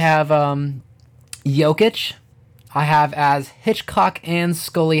 Paternal. Yes. I have Jokic. I have as Hitchcock and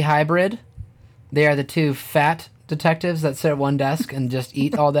Scully hybrid. They are the two fat detectives that sit at one desk and just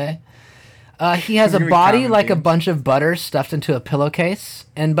eat all day. He has a body like a bunch of butter stuffed into a pillowcase,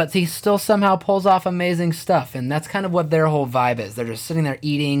 but he still somehow pulls off amazing stuff, and that's kind of what their whole vibe is. They're just sitting there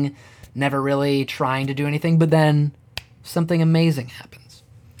eating, never really trying to do anything, but then something amazing happens.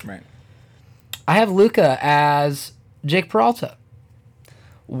 Right. I have Luca as Jake Peralta.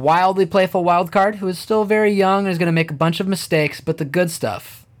 Wildly playful wild card who is still very young and is going to make a bunch of mistakes, but the good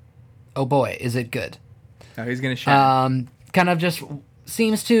stuff, oh boy, is it good. Oh, he's going to shine. Kind of just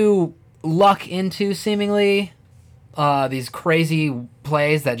seems to luck into seemingly these crazy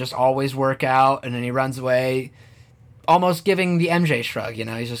plays that just always work out, and then he runs away, almost giving the MJ shrug. You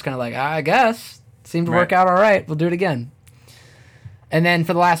know, he's just kind of like, I guess seemed to work out all right. We'll do it again. And then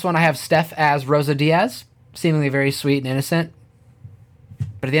for the last one, I have Steph as Rosa Diaz, seemingly very sweet and innocent,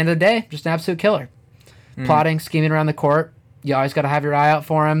 but at the end of the day, just an absolute killer. Plotting, scheming around the court. You always got to have your eye out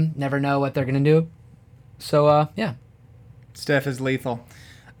for him. Never know what they're going to do. So, yeah. Steph is lethal.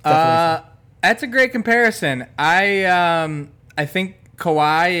 That's a great comparison. I think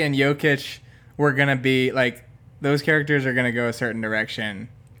Kawhi and Jokic were gonna be like those characters are gonna go a certain direction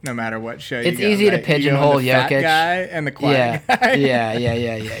no matter what show you go. It's easy to pigeonhole the Jokic. Fat guy and the quiet guy.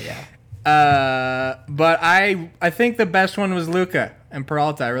 Yeah. But I think the best one was Luca and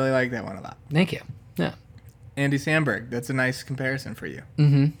Peralta. I really like that one a lot. Thank you. Yeah. Andy Samberg. That's a nice comparison for you.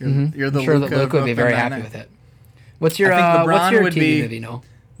 You're the I'm sure Luca that Luca would be very Nine-Nine. happy with it. What's your TV movie, Noel?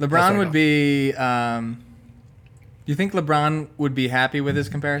 LeBron would be. You think LeBron would be happy with his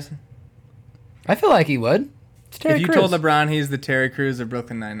comparison? I feel like he would. It's Terry If you Crews. told LeBron he's the Terry Crews of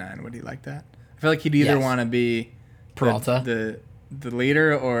Brooklyn Nine-Nine, would he like that? I feel like he'd either want to be Peralta, the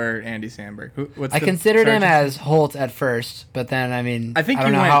leader, or Andy Samberg. I considered him as Holt at first, but then I think I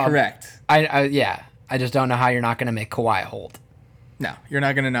you went correct. I just don't know how you're not going to make Kawhi Holt. No, you're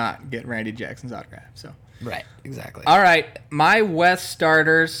not going to not get Randy Jackson's autograph. So. Right, exactly. All right, my West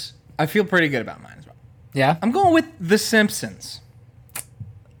starters, I feel pretty good about mine as well. Yeah? I'm going with The Simpsons.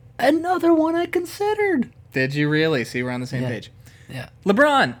 Another one I considered. Did you really? See, we're on the same page. Yeah.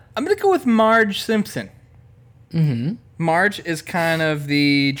 LeBron, I'm going to go with Marge Simpson. Marge is kind of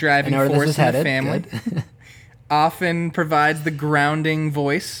the driving force in the family. Often provides the grounding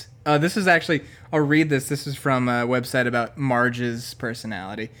voice. This is actually, I'll read this. This is from a website about Marge's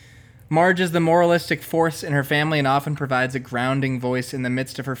personality. Marge is the moralistic force in her family and often provides a grounding voice in the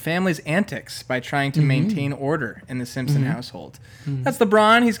midst of her family's antics by trying to maintain order in the Simpson household. That's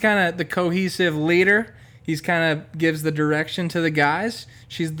LeBron. He's kind of the cohesive leader. He's kind of gives the direction to the guys.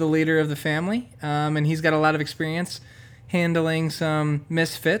 She's the leader of the family, and he's got a lot of experience handling some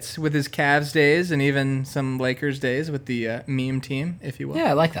misfits with his Cavs days and even some Lakers days with the meme team, if you will.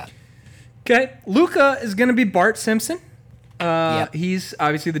 Yeah, I like that. Okay, Luca is going to be Bart Simpson. He's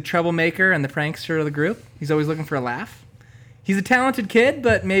obviously the troublemaker and the prankster of the group. He's always looking for a laugh. He's a talented kid,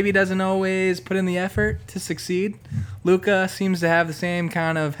 but maybe doesn't always put in the effort to succeed. Luca seems to have the same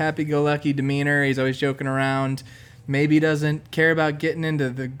kind of happy-go-lucky demeanor. He's always joking around. Maybe doesn't care about getting into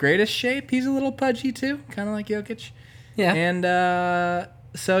the greatest shape. He's a little pudgy, too, kind of like Jokic. Yeah. And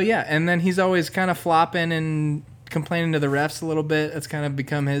and then he's always kind of flopping and complaining to the refs a little bit. That's kind of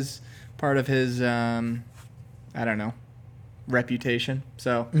become part of his, reputation.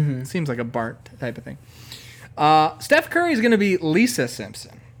 So it seems like a Bart type of thing. Steph Curry is going to be Lisa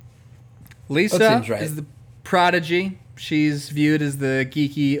Simpson. Lisa is the prodigy. She's viewed as the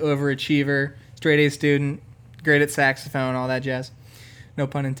geeky overachiever, straight A student, great at saxophone, all that jazz. No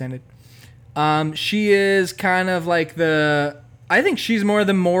pun intended. She is kind of like I think she's more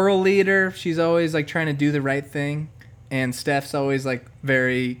the moral leader. She's always like trying to do the right thing. And Steph's always like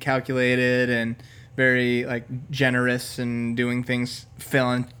very calculated and very like generous and doing things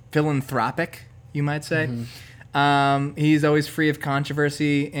philanthropic, you might say. Mm-hmm. He's always free of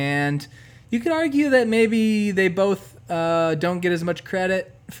controversy. And you could argue that maybe they both don't get as much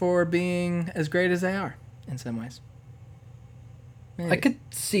credit for being as great as they are in some ways. Maybe. I could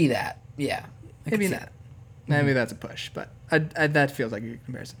see that. Yeah. Maybe not. Maybe that's a push, but that feels like a good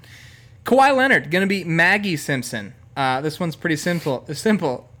comparison. Kawhi Leonard going to be Maggie Simpson. This one's pretty simple.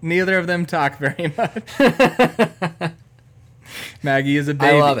 Neither of them talk very much. Maggie is a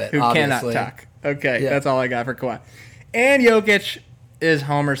baby who cannot talk. Okay, that's all I got for Kawhi. And Jokic is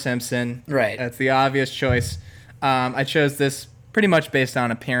Homer Simpson. Right. That's the obvious choice. I chose this pretty much based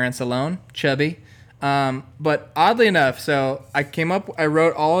on appearance alone, chubby. But oddly enough, so I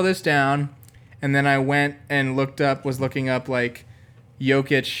wrote all of this down, and then I went and was looking up like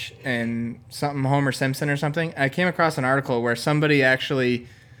Jokic and something Homer Simpson or something. I came across an article where somebody actually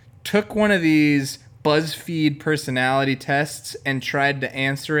took one of these BuzzFeed personality tests and tried to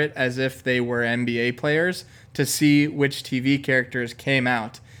answer it as if they were NBA players to see which TV characters came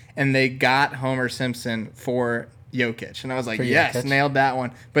out. And they got Homer Simpson for Jokic. And I was like, yes, Jokic. Nailed that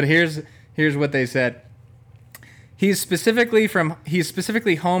one. But here's what they said. He's specifically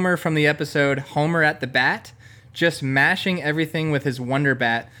Homer from the episode Homer at the Bat, just mashing everything with his Wonder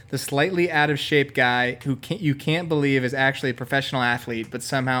Bat, the slightly out-of-shape guy who you can't believe is actually a professional athlete, but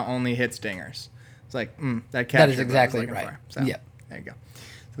somehow only hits dingers. It's like, that is exactly right. So, there you go.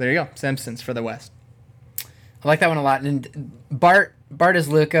 So there you go. Simpsons for the West. I like that one a lot. And Bart is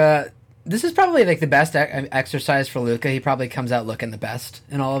Luca. This is probably like the best exercise for Luca. He probably comes out looking the best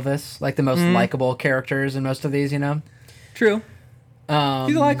in all of this. Like the most likable characters in most of these, you know? True. He's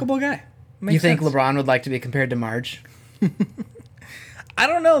a likable guy. You think LeBron would like to be compared to Marge? I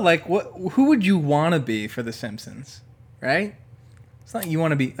don't know. Like, who would you want to be for The Simpsons? Right? It's not you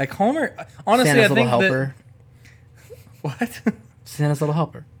want to be like Homer. Honestly, Santa's I think little helper. What? Santa's little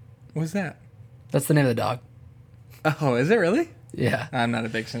helper. What's that? That's the name of the dog. Oh, is it really? Yeah. I'm not a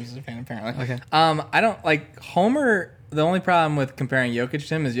big Simpsons fan, apparently. Okay. I don't like Homer. The only problem with comparing Jokic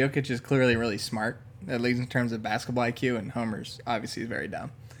to him is Jokic is clearly really smart, at least in terms of basketball IQ, and Homer's obviously is very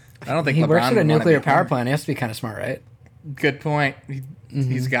dumb. I don't think he LeBron works at a nuclear power Homer. plant. He has to be kind of smart, right? Good point.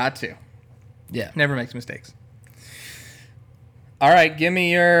 He's got to. Yeah. Never makes mistakes. All right, give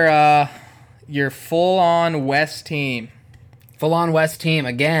me your full-on West team. Full-on West team.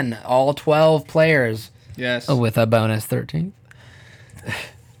 Again, all 12 players. Yes. With a bonus 13.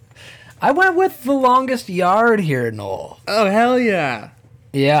 I went with the longest yard here, Knoll. Oh, hell yeah.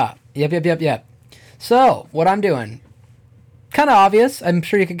 Yeah. Yep. So, what I'm doing, kind of obvious. I'm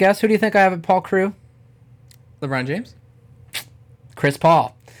sure you could guess. Who do you think I have at Paul Crew? LeBron James? Chris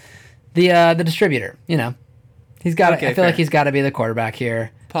Paul. The distributor, you know. He's got. Okay, I feel like he's got to be the quarterback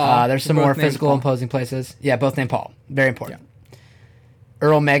here. Paul. There's some more physical imposing places. Yeah, both named Paul. Very important. Yeah.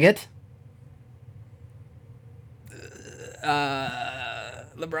 Earl Meggett.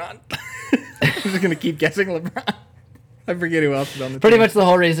 LeBron. I'm just gonna keep guessing LeBron. I forget who else is on the Pretty team. much the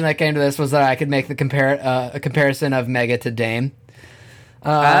whole reason I came to this was that I could make the a comparison of Meggett to Dame.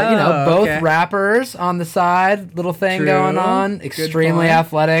 Both rappers on the side, little thing going on. Extremely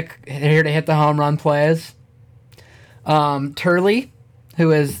athletic, here to hit the home run plays. Turley,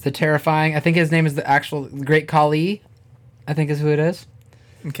 who is the terrifying, I think his name is the actual Great Khali, I think is who it is.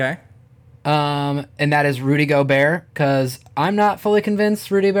 Okay. And that is Rudy Gobert, because I'm not fully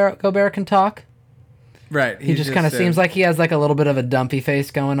convinced Rudy Gobert can talk. Right. He just kind of seems like he has like a little bit of a dumpy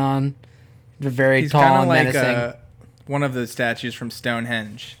face going on. Very tall and menacing. Like one of the statues from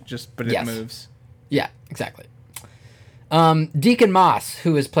Stonehenge, but it moves. Yeah, exactly. Deacon Moss,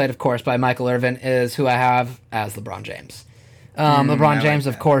 who is played, of course, by Michael Irvin, is who I have as LeBron James. LeBron James,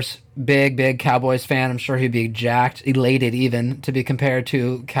 of course, big Cowboys fan. I'm sure he'd be jacked, elated even, to be compared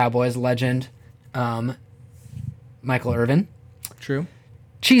to Cowboys legend Michael Irvin. True.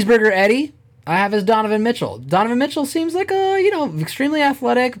 Cheeseburger Eddie, I have as Donovan Mitchell. Donovan Mitchell seems like a, extremely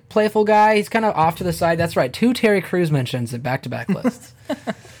athletic, playful guy. He's kind of off to the side. That's right. 2 Terry Crews mentions in back-to-back lists.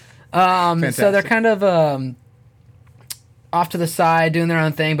 So they're kind of off to the side, doing their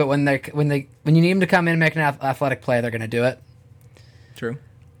own thing. But when you need them to come in and make an athletic play, they're going to do it. True.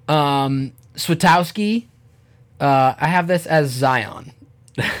 Swatowski, I have this as Zion.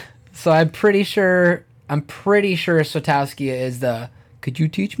 So I'm pretty sure Swatowski is the. Could you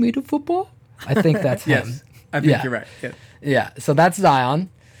teach me the football? I think that's him. Yes, I think you're right. Yeah. So that's Zion.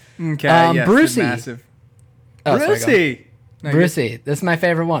 Okay. Yes, Brucey. massive. Oh, Brucey. Brucey. This is my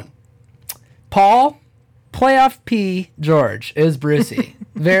favorite one. Paul, playoff P. George is Brucey.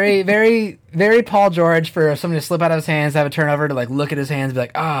 Very, very, very Paul George for somebody to slip out of his hands, have a turnover, to like look at his hands and be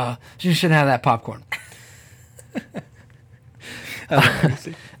like, you shouldn't have that popcorn.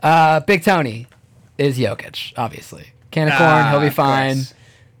 Big Tony is Jokic, obviously. Can of corn, he'll be fine.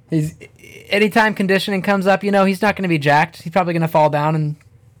 He's anytime conditioning comes up, he's not going to be jacked. He's probably going to fall down,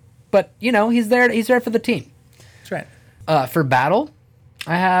 but he's there. He's there for the team. That's right. For battle,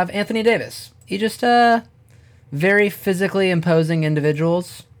 I have Anthony Davis. He just very physically imposing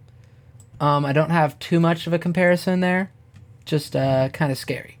individuals. I don't have too much of a comparison there. Just kind of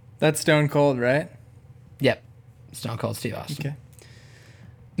scary. That's Stone Cold, right? Yep. Stone Cold Steve Austin. Okay.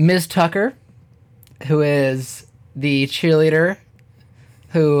 Ms. Tucker, who is the cheerleader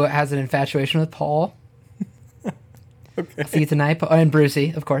who has an infatuation with Paul. Okay. See you tonight. And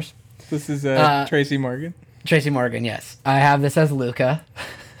Brucey, of course. This is Tracy Morgan. Tracy Morgan, yes. I have this as Luca.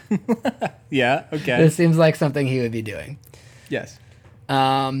 Yeah, okay. This seems like something he would be doing. Yes.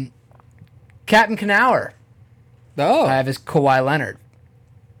 Captain Knauer. Oh. I have his Kawhi Leonard.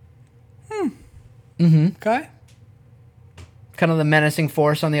 Okay. Kind of the menacing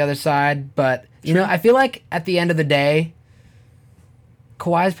force on the other side, but I feel like at the end of the day,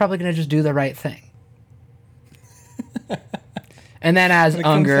 Kawhi's probably going to just do the right thing. And then as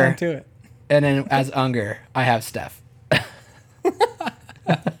Unger, I have Steph.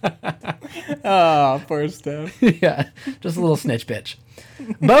 Oh, poor Steph. Yeah, just a little snitch bitch.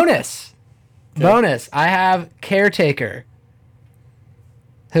 Bonus. Okay. Bonus. I have Caretaker,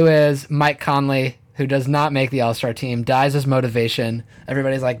 who is Mike Conley, who does not make the All-Star team, dies as motivation.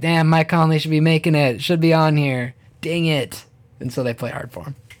 Everybody's like, damn, Mike Conley should be making it. Should be on here. Dang it. And so they play hard for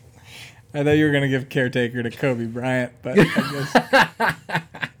him. I thought you were going to give Caretaker to Kobe Bryant, but I guess...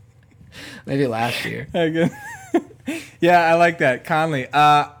 Maybe last year. I guess. Yeah, I like that. Conley.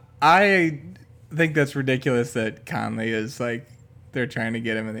 I think that's ridiculous that Conley is like, they're trying to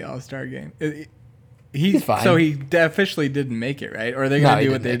get him in the All-Star game. He's fine. So he officially didn't make it, right? Or are they going to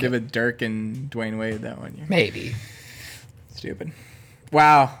do what they did with Dirk and Dwayne Wade that one year? Maybe. Stupid.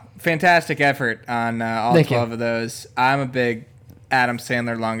 Wow. Fantastic effort on all 12 of those. I'm a big Adam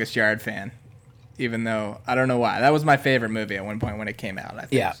Sandler Longest Yard fan, even though I don't know why. That was my favorite movie at one point when it came out, I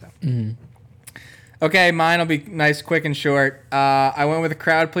think. Yeah. So. Mm-hmm. Okay, mine will be nice, quick, and short. I went with a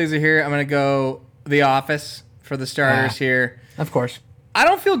crowd pleaser here. I'm going to go The Office for the starters here. Of course. I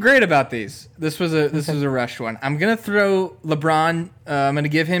don't feel great about these. This was a rushed one. I'm going to throw LeBron. I'm going to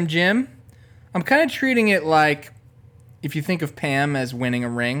give him Jim. I'm kind of treating it like if you think of Pam as winning a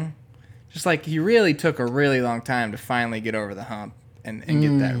ring. Just like he really took a really long time to finally get over the hump and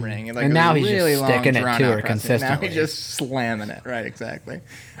get that ring. And now he's really just sticking it to her consistently. Now he's just slamming it. Right, exactly.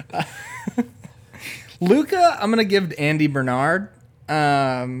 Luca, I'm gonna give Andy Bernard.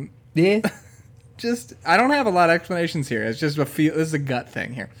 Yeah. Just I don't have a lot of explanations here. It's just this is a gut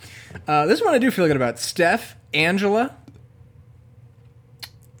thing here. This one I do feel good about. Steph, Angela.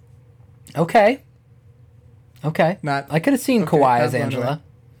 Okay. I could have seen Kawhi as Angela.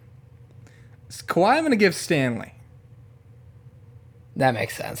 Kawhi, I'm gonna give Stanley. That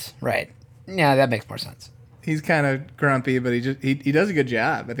makes sense, right? Yeah, that makes more sense. He's kind of grumpy, but he does a good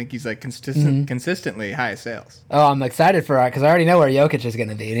job. I think he's like consistently high sales. Oh, I'm excited for it because I already know where Jokic is going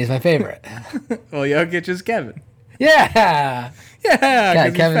to be, and he's my favorite. Well, Jokic is Kevin. Yeah. Yeah,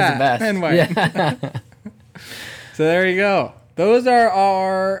 Kevin's the best. And white. Yeah. So there you go. Those are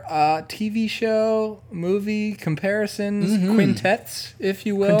our TV show, movie comparisons, quintets, if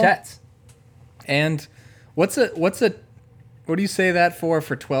you will. Quintets. And what do you say that for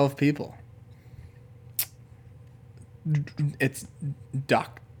 12 people? It's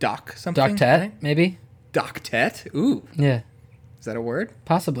doc something. Doctet, right? maybe. Doctet? Ooh. Yeah. Is that a word?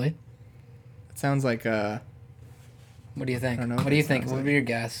 Possibly. It sounds like What do you think? I don't know. What do you think? What would be your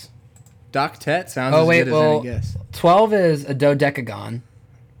guess? Doctet sounds as good as any guess. 12 is a dodecagon.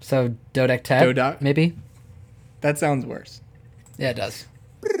 So dodectet, maybe? That sounds worse. Yeah, it does.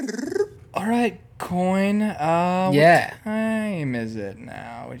 All right, Coyne. Yeah. What time is it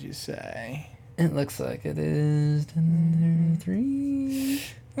now, would you say? It looks like it is 10:33.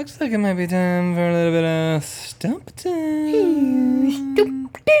 Looks like it might be time for a little bit of Stumptown.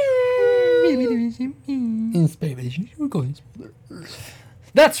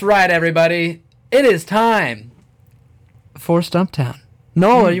 That's right, everybody. It is time for Stumptown.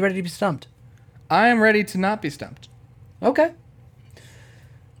 Knoll, are you ready to be stumped? I am ready to not be stumped. Okay.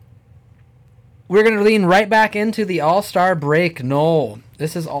 We're going to lean right back into the All-Star break, Knoll.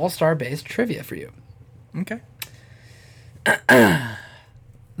 This is All-Star based trivia for you. Okay.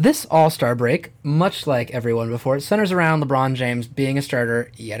 This All-Star break, much like everyone before it, centers around LeBron James being a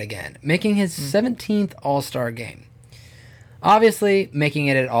starter yet again, making his 17th All-Star game. Obviously, making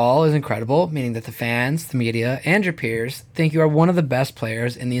it at all is incredible, meaning that the fans, the media, and your peers think you are one of the best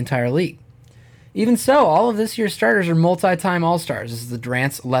players in the entire league. Even so, all of this year's starters are multi-time All-Stars. This is the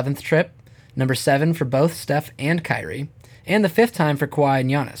Durant's 11th trip, number 7 for both Steph and Kyrie, and the 5th time for Kawhi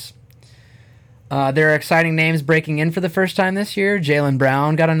and Giannis. There are exciting names breaking in for the first time this year. Jaylen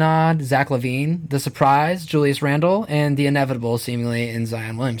Brown got a nod, Zach LaVine, the surprise, Julius Randle, and the inevitable, seemingly, in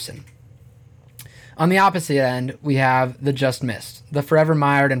Zion Williamson. On the opposite end, we have the just missed, the forever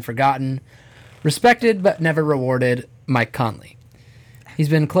mired and forgotten, respected but never rewarded Mike Conley. He's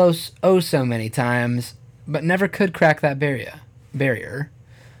been close so many times, but never could crack that barrier.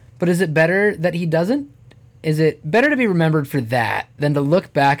 But is it better that he doesn't? Is it better to be remembered for that than to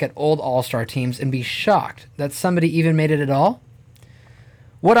look back at old All-Star teams and be shocked that somebody even made it at all?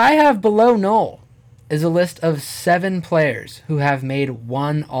 What I have below Knoll is a list of 7 players who have made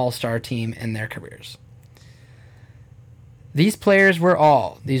one All-Star team in their careers. These players were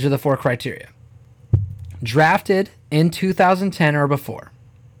these are the 4 criteria. Drafted in 2010 or before.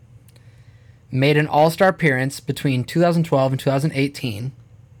 Made an All-Star appearance between 2012 and 2018.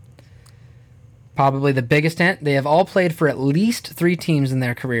 Probably the biggest hint, they have all played for at least 3 teams in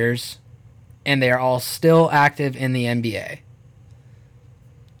their careers, and they are all still active in the NBA.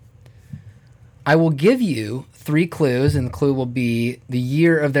 I will give you 3 clues, and the clue will be the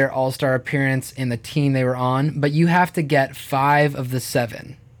year of their All-Star appearance and the team they were on, but you have to get 5 of the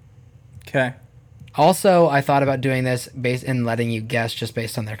 7. Okay. Also, I thought about doing this based in letting you guess just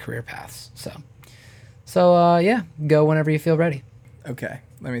based on their career paths. So yeah, go whenever you feel ready. Okay,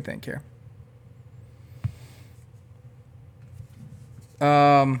 let me think here.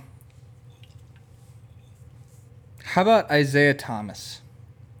 How about Isaiah Thomas?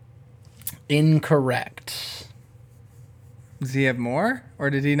 Incorrect. Does he have more,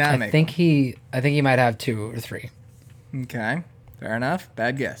 or did he not make? I think he might have 2 or 3. Okay, fair enough.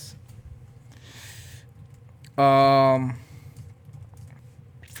 Bad guess. Gosh,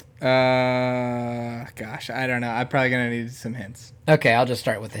 I don't know. I'm probably gonna need some hints. Okay, I'll just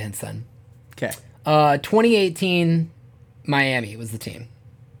start with the hints then. Okay. 2018, Miami was the team.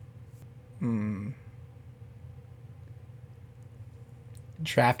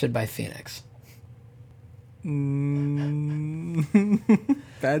 Drafted by Phoenix.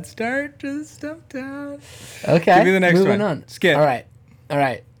 Bad start to the Stumptown. Okay. Give me the next moving one. On. Skip. All right.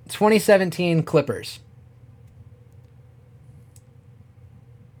 2017 Clippers.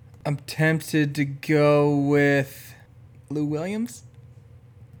 I'm tempted to go with Lou Williams.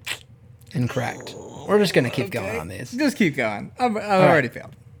 Incorrect. We're just going to keep going on these. Just keep going. I've already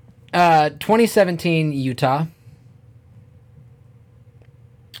failed. 2017 Utah.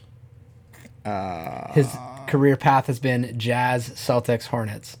 His career path has been Jazz, Celtics,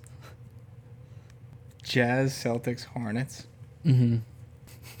 Hornets. Jazz, Celtics, Hornets. Mm-hmm.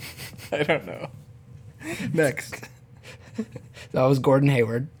 I don't know. Next. That was Gordon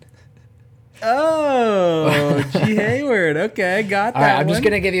Hayward. Oh, G. Hayward. Okay, got that. All right, I'm just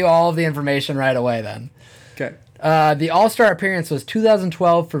going to give you all of the information right away then. Okay. The All-Star appearance was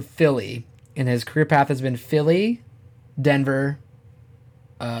 2012 for Philly, and his career path has been Philly, Denver,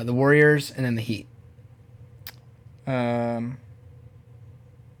 the Warriors, and then the Heat. Iguodala.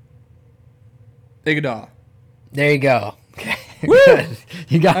 There you go. Okay. Woo!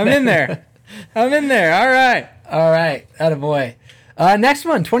 You got I'm it. in there. I'm in there. All right. All right. Attaboy. Next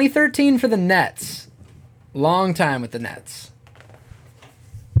one, 2013 for the Nets. Long time with the Nets.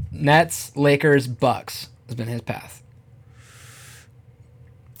 Nets, Lakers, Bucks has been his path.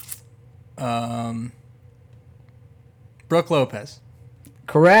 Brooke Lopez.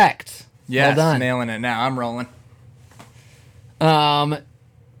 Correct. Yes, well done. Nailing it. Now I'm rolling.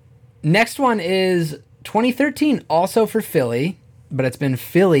 Next one is 2013, also for Philly, but it's been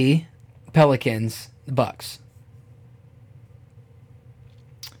Philly, Pelicans, Bucks.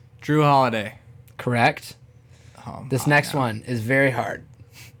 Drew Holiday. Correct. Oh, this next one is very hard.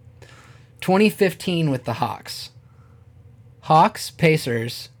 2015 with the Hawks. Hawks,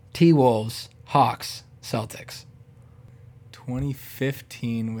 Pacers, T-Wolves, Hawks, Celtics.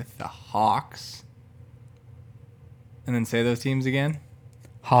 2015 with the Hawks. And then say those teams again.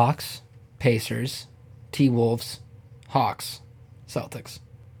 Hawks, Pacers, T-Wolves, Hawks, Celtics.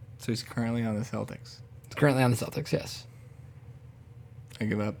 So he's currently on the Celtics. It's currently on the Celtics, yes. I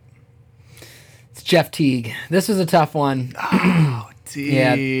give up. It's Jeff Teague. This was a tough one. Oh, Teague.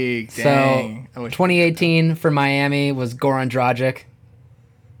 Yeah. Dang. So 2018 for Miami was Goran Dragic.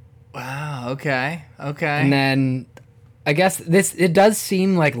 Wow. Okay. Okay. And then I guess it does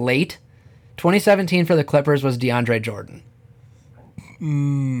seem like late. 2017 for the Clippers was DeAndre Jordan.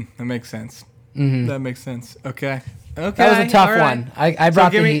 That makes sense. Mm-hmm. That makes sense. Okay. That was a tough one. I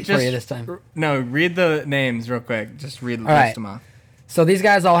brought the heat for you this time. No, read the names real quick. Just list them off. So these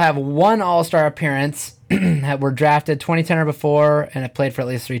guys all have one All-Star appearance, were drafted 2010 or before, and have played for at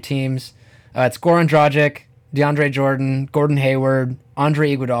least 3 teams. It's Goran Dragic, DeAndre Jordan, Gordon Hayward,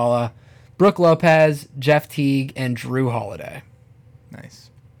 Andre Iguodala, Brooke Lopez, Jeff Teague, and Drew Holiday. Nice.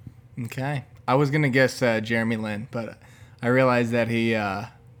 Okay. I was going to guess Jeremy Lin, but I realized that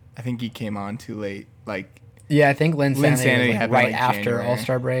I think he came on too late. Yeah, I think Linsanity happened right after January.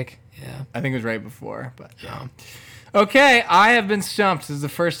 All-Star break. Yeah. I think it was right before, but yeah. Okay, I have been stumped. This is the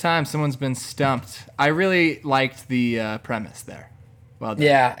first time someone's been stumped. I really liked the premise there. Well done.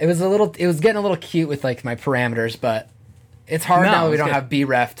 Yeah, it was getting a little cute with like my parameters, but it's hard now that we don't have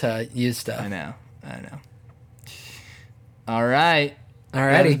BREF to use stuff. I know. All right.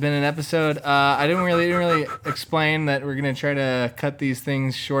 Alrighty. That has been an episode. I didn't really explain that we're gonna try to cut these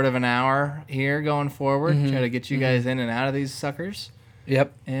things short of an hour here going forward. Mm-hmm. Try to get you guys in and out of these suckers.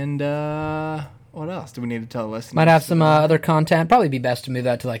 Yep. And what else do we need to tell the listeners? Might have some other content. Probably be best to move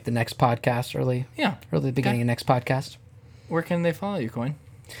that to like the next podcast early beginning of next podcast. Where can they follow you, Coyne?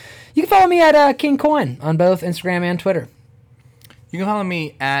 You can follow me at King Coyne on both Instagram and Twitter. You can follow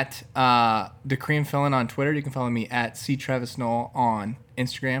me at The Cream Fillin on Twitter. You can follow me at C Travis Knoll on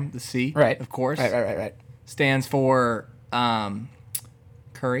Instagram. The C, right, of course. Right. Stands for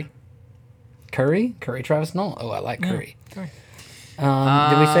Curry. Curry Travis Knoll. Oh, I like Curry. Curry.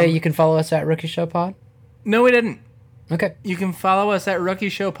 Did we say you can follow us at Rookie Show Pod? No, we didn't. Okay. You can follow us at Rookie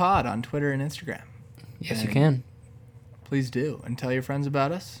Show Pod on Twitter and Instagram. Yes, you can. Please do. And tell your friends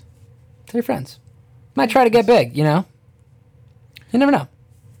about us. Tell your friends. Might try to get big, you know? You never know.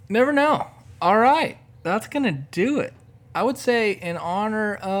 Never know. All right. That's going to do it. I would say in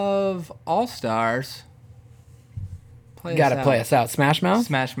honor of All-Stars, play us out. Smash Mouth?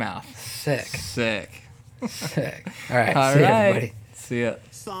 Smash Mouth. Sick. All right. All see right. you, everybody. See ya.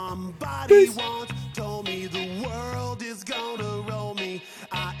 Somebody once told me the world is gonna roll me.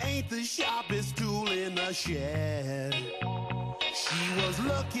 I ain't the sharpest tool in the shed. She was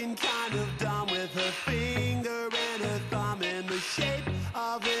looking kind of dumb with her finger and her thumb in the shape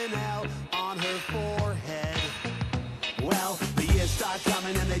of an L on her forehead. Well, the years start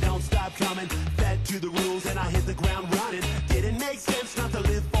coming and they don't stop coming. Fed to the rules and I hit the ground running. Didn't make sense not to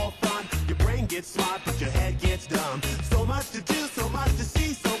live for fun. Your brain gets smart but your head gets dumb. So much to do, so much to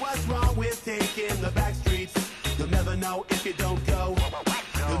see. So what's wrong with taking the back streets? You'll never know if you don't go.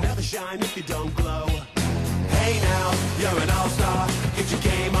 You'll never shine if you don't glow. Hey now, you're an all-star. Get your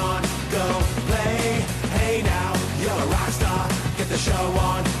game on, go play. Hey now, you're a rock star. Get the show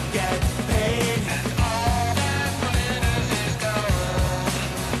on, get paid. And all that glitters is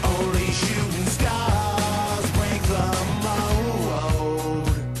gold. Only shooting stars break the mold.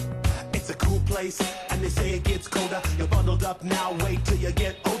 It's a cool place, and they say it gets colder. You're bundled up now, wait till you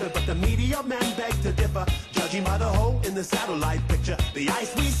get older. But the media men beg to differ. Judging by the hole in the satellite picture, the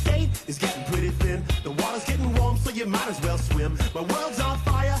ice we skate is getting pretty thin. The water's getting warm, so you might as well swim. My world's on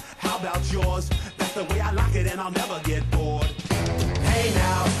fire, how about yours? That's the way I like it, and I'll never get bored. Hey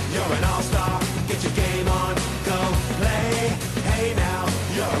now, you're an all-star. Get your game on, go play. Hey now,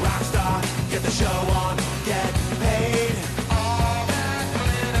 you're a rock star. Get the show on, get paid. All that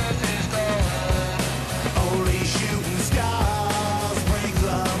glitters is gold. Only shooting stars break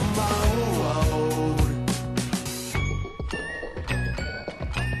the mold.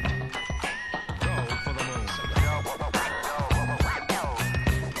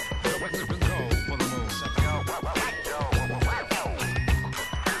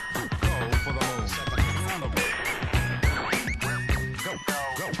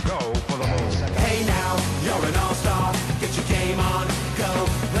 Hey now, you're an all-star. Get your game on, go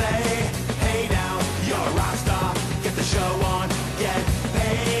play. Hey now, you're a rock star. Get the show on, get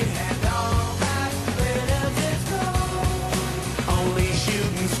paid. And all that glitters is gold. Only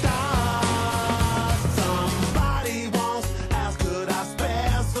shooting stars. Somebody once asked, could I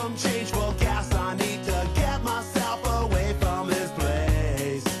spare some change for gas? I need to get myself away from this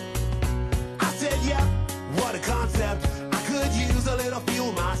place. I said, yep, what a concept. I could use a little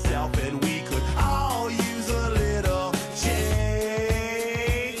fuel myself, and we could all use a little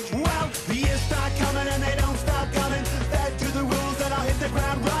change. Well,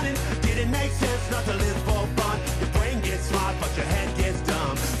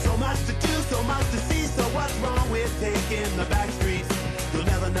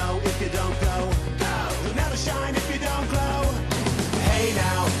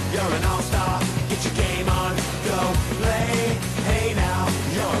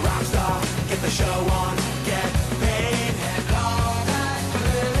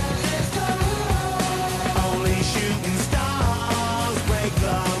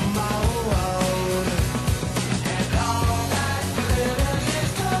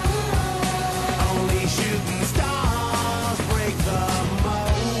 shooting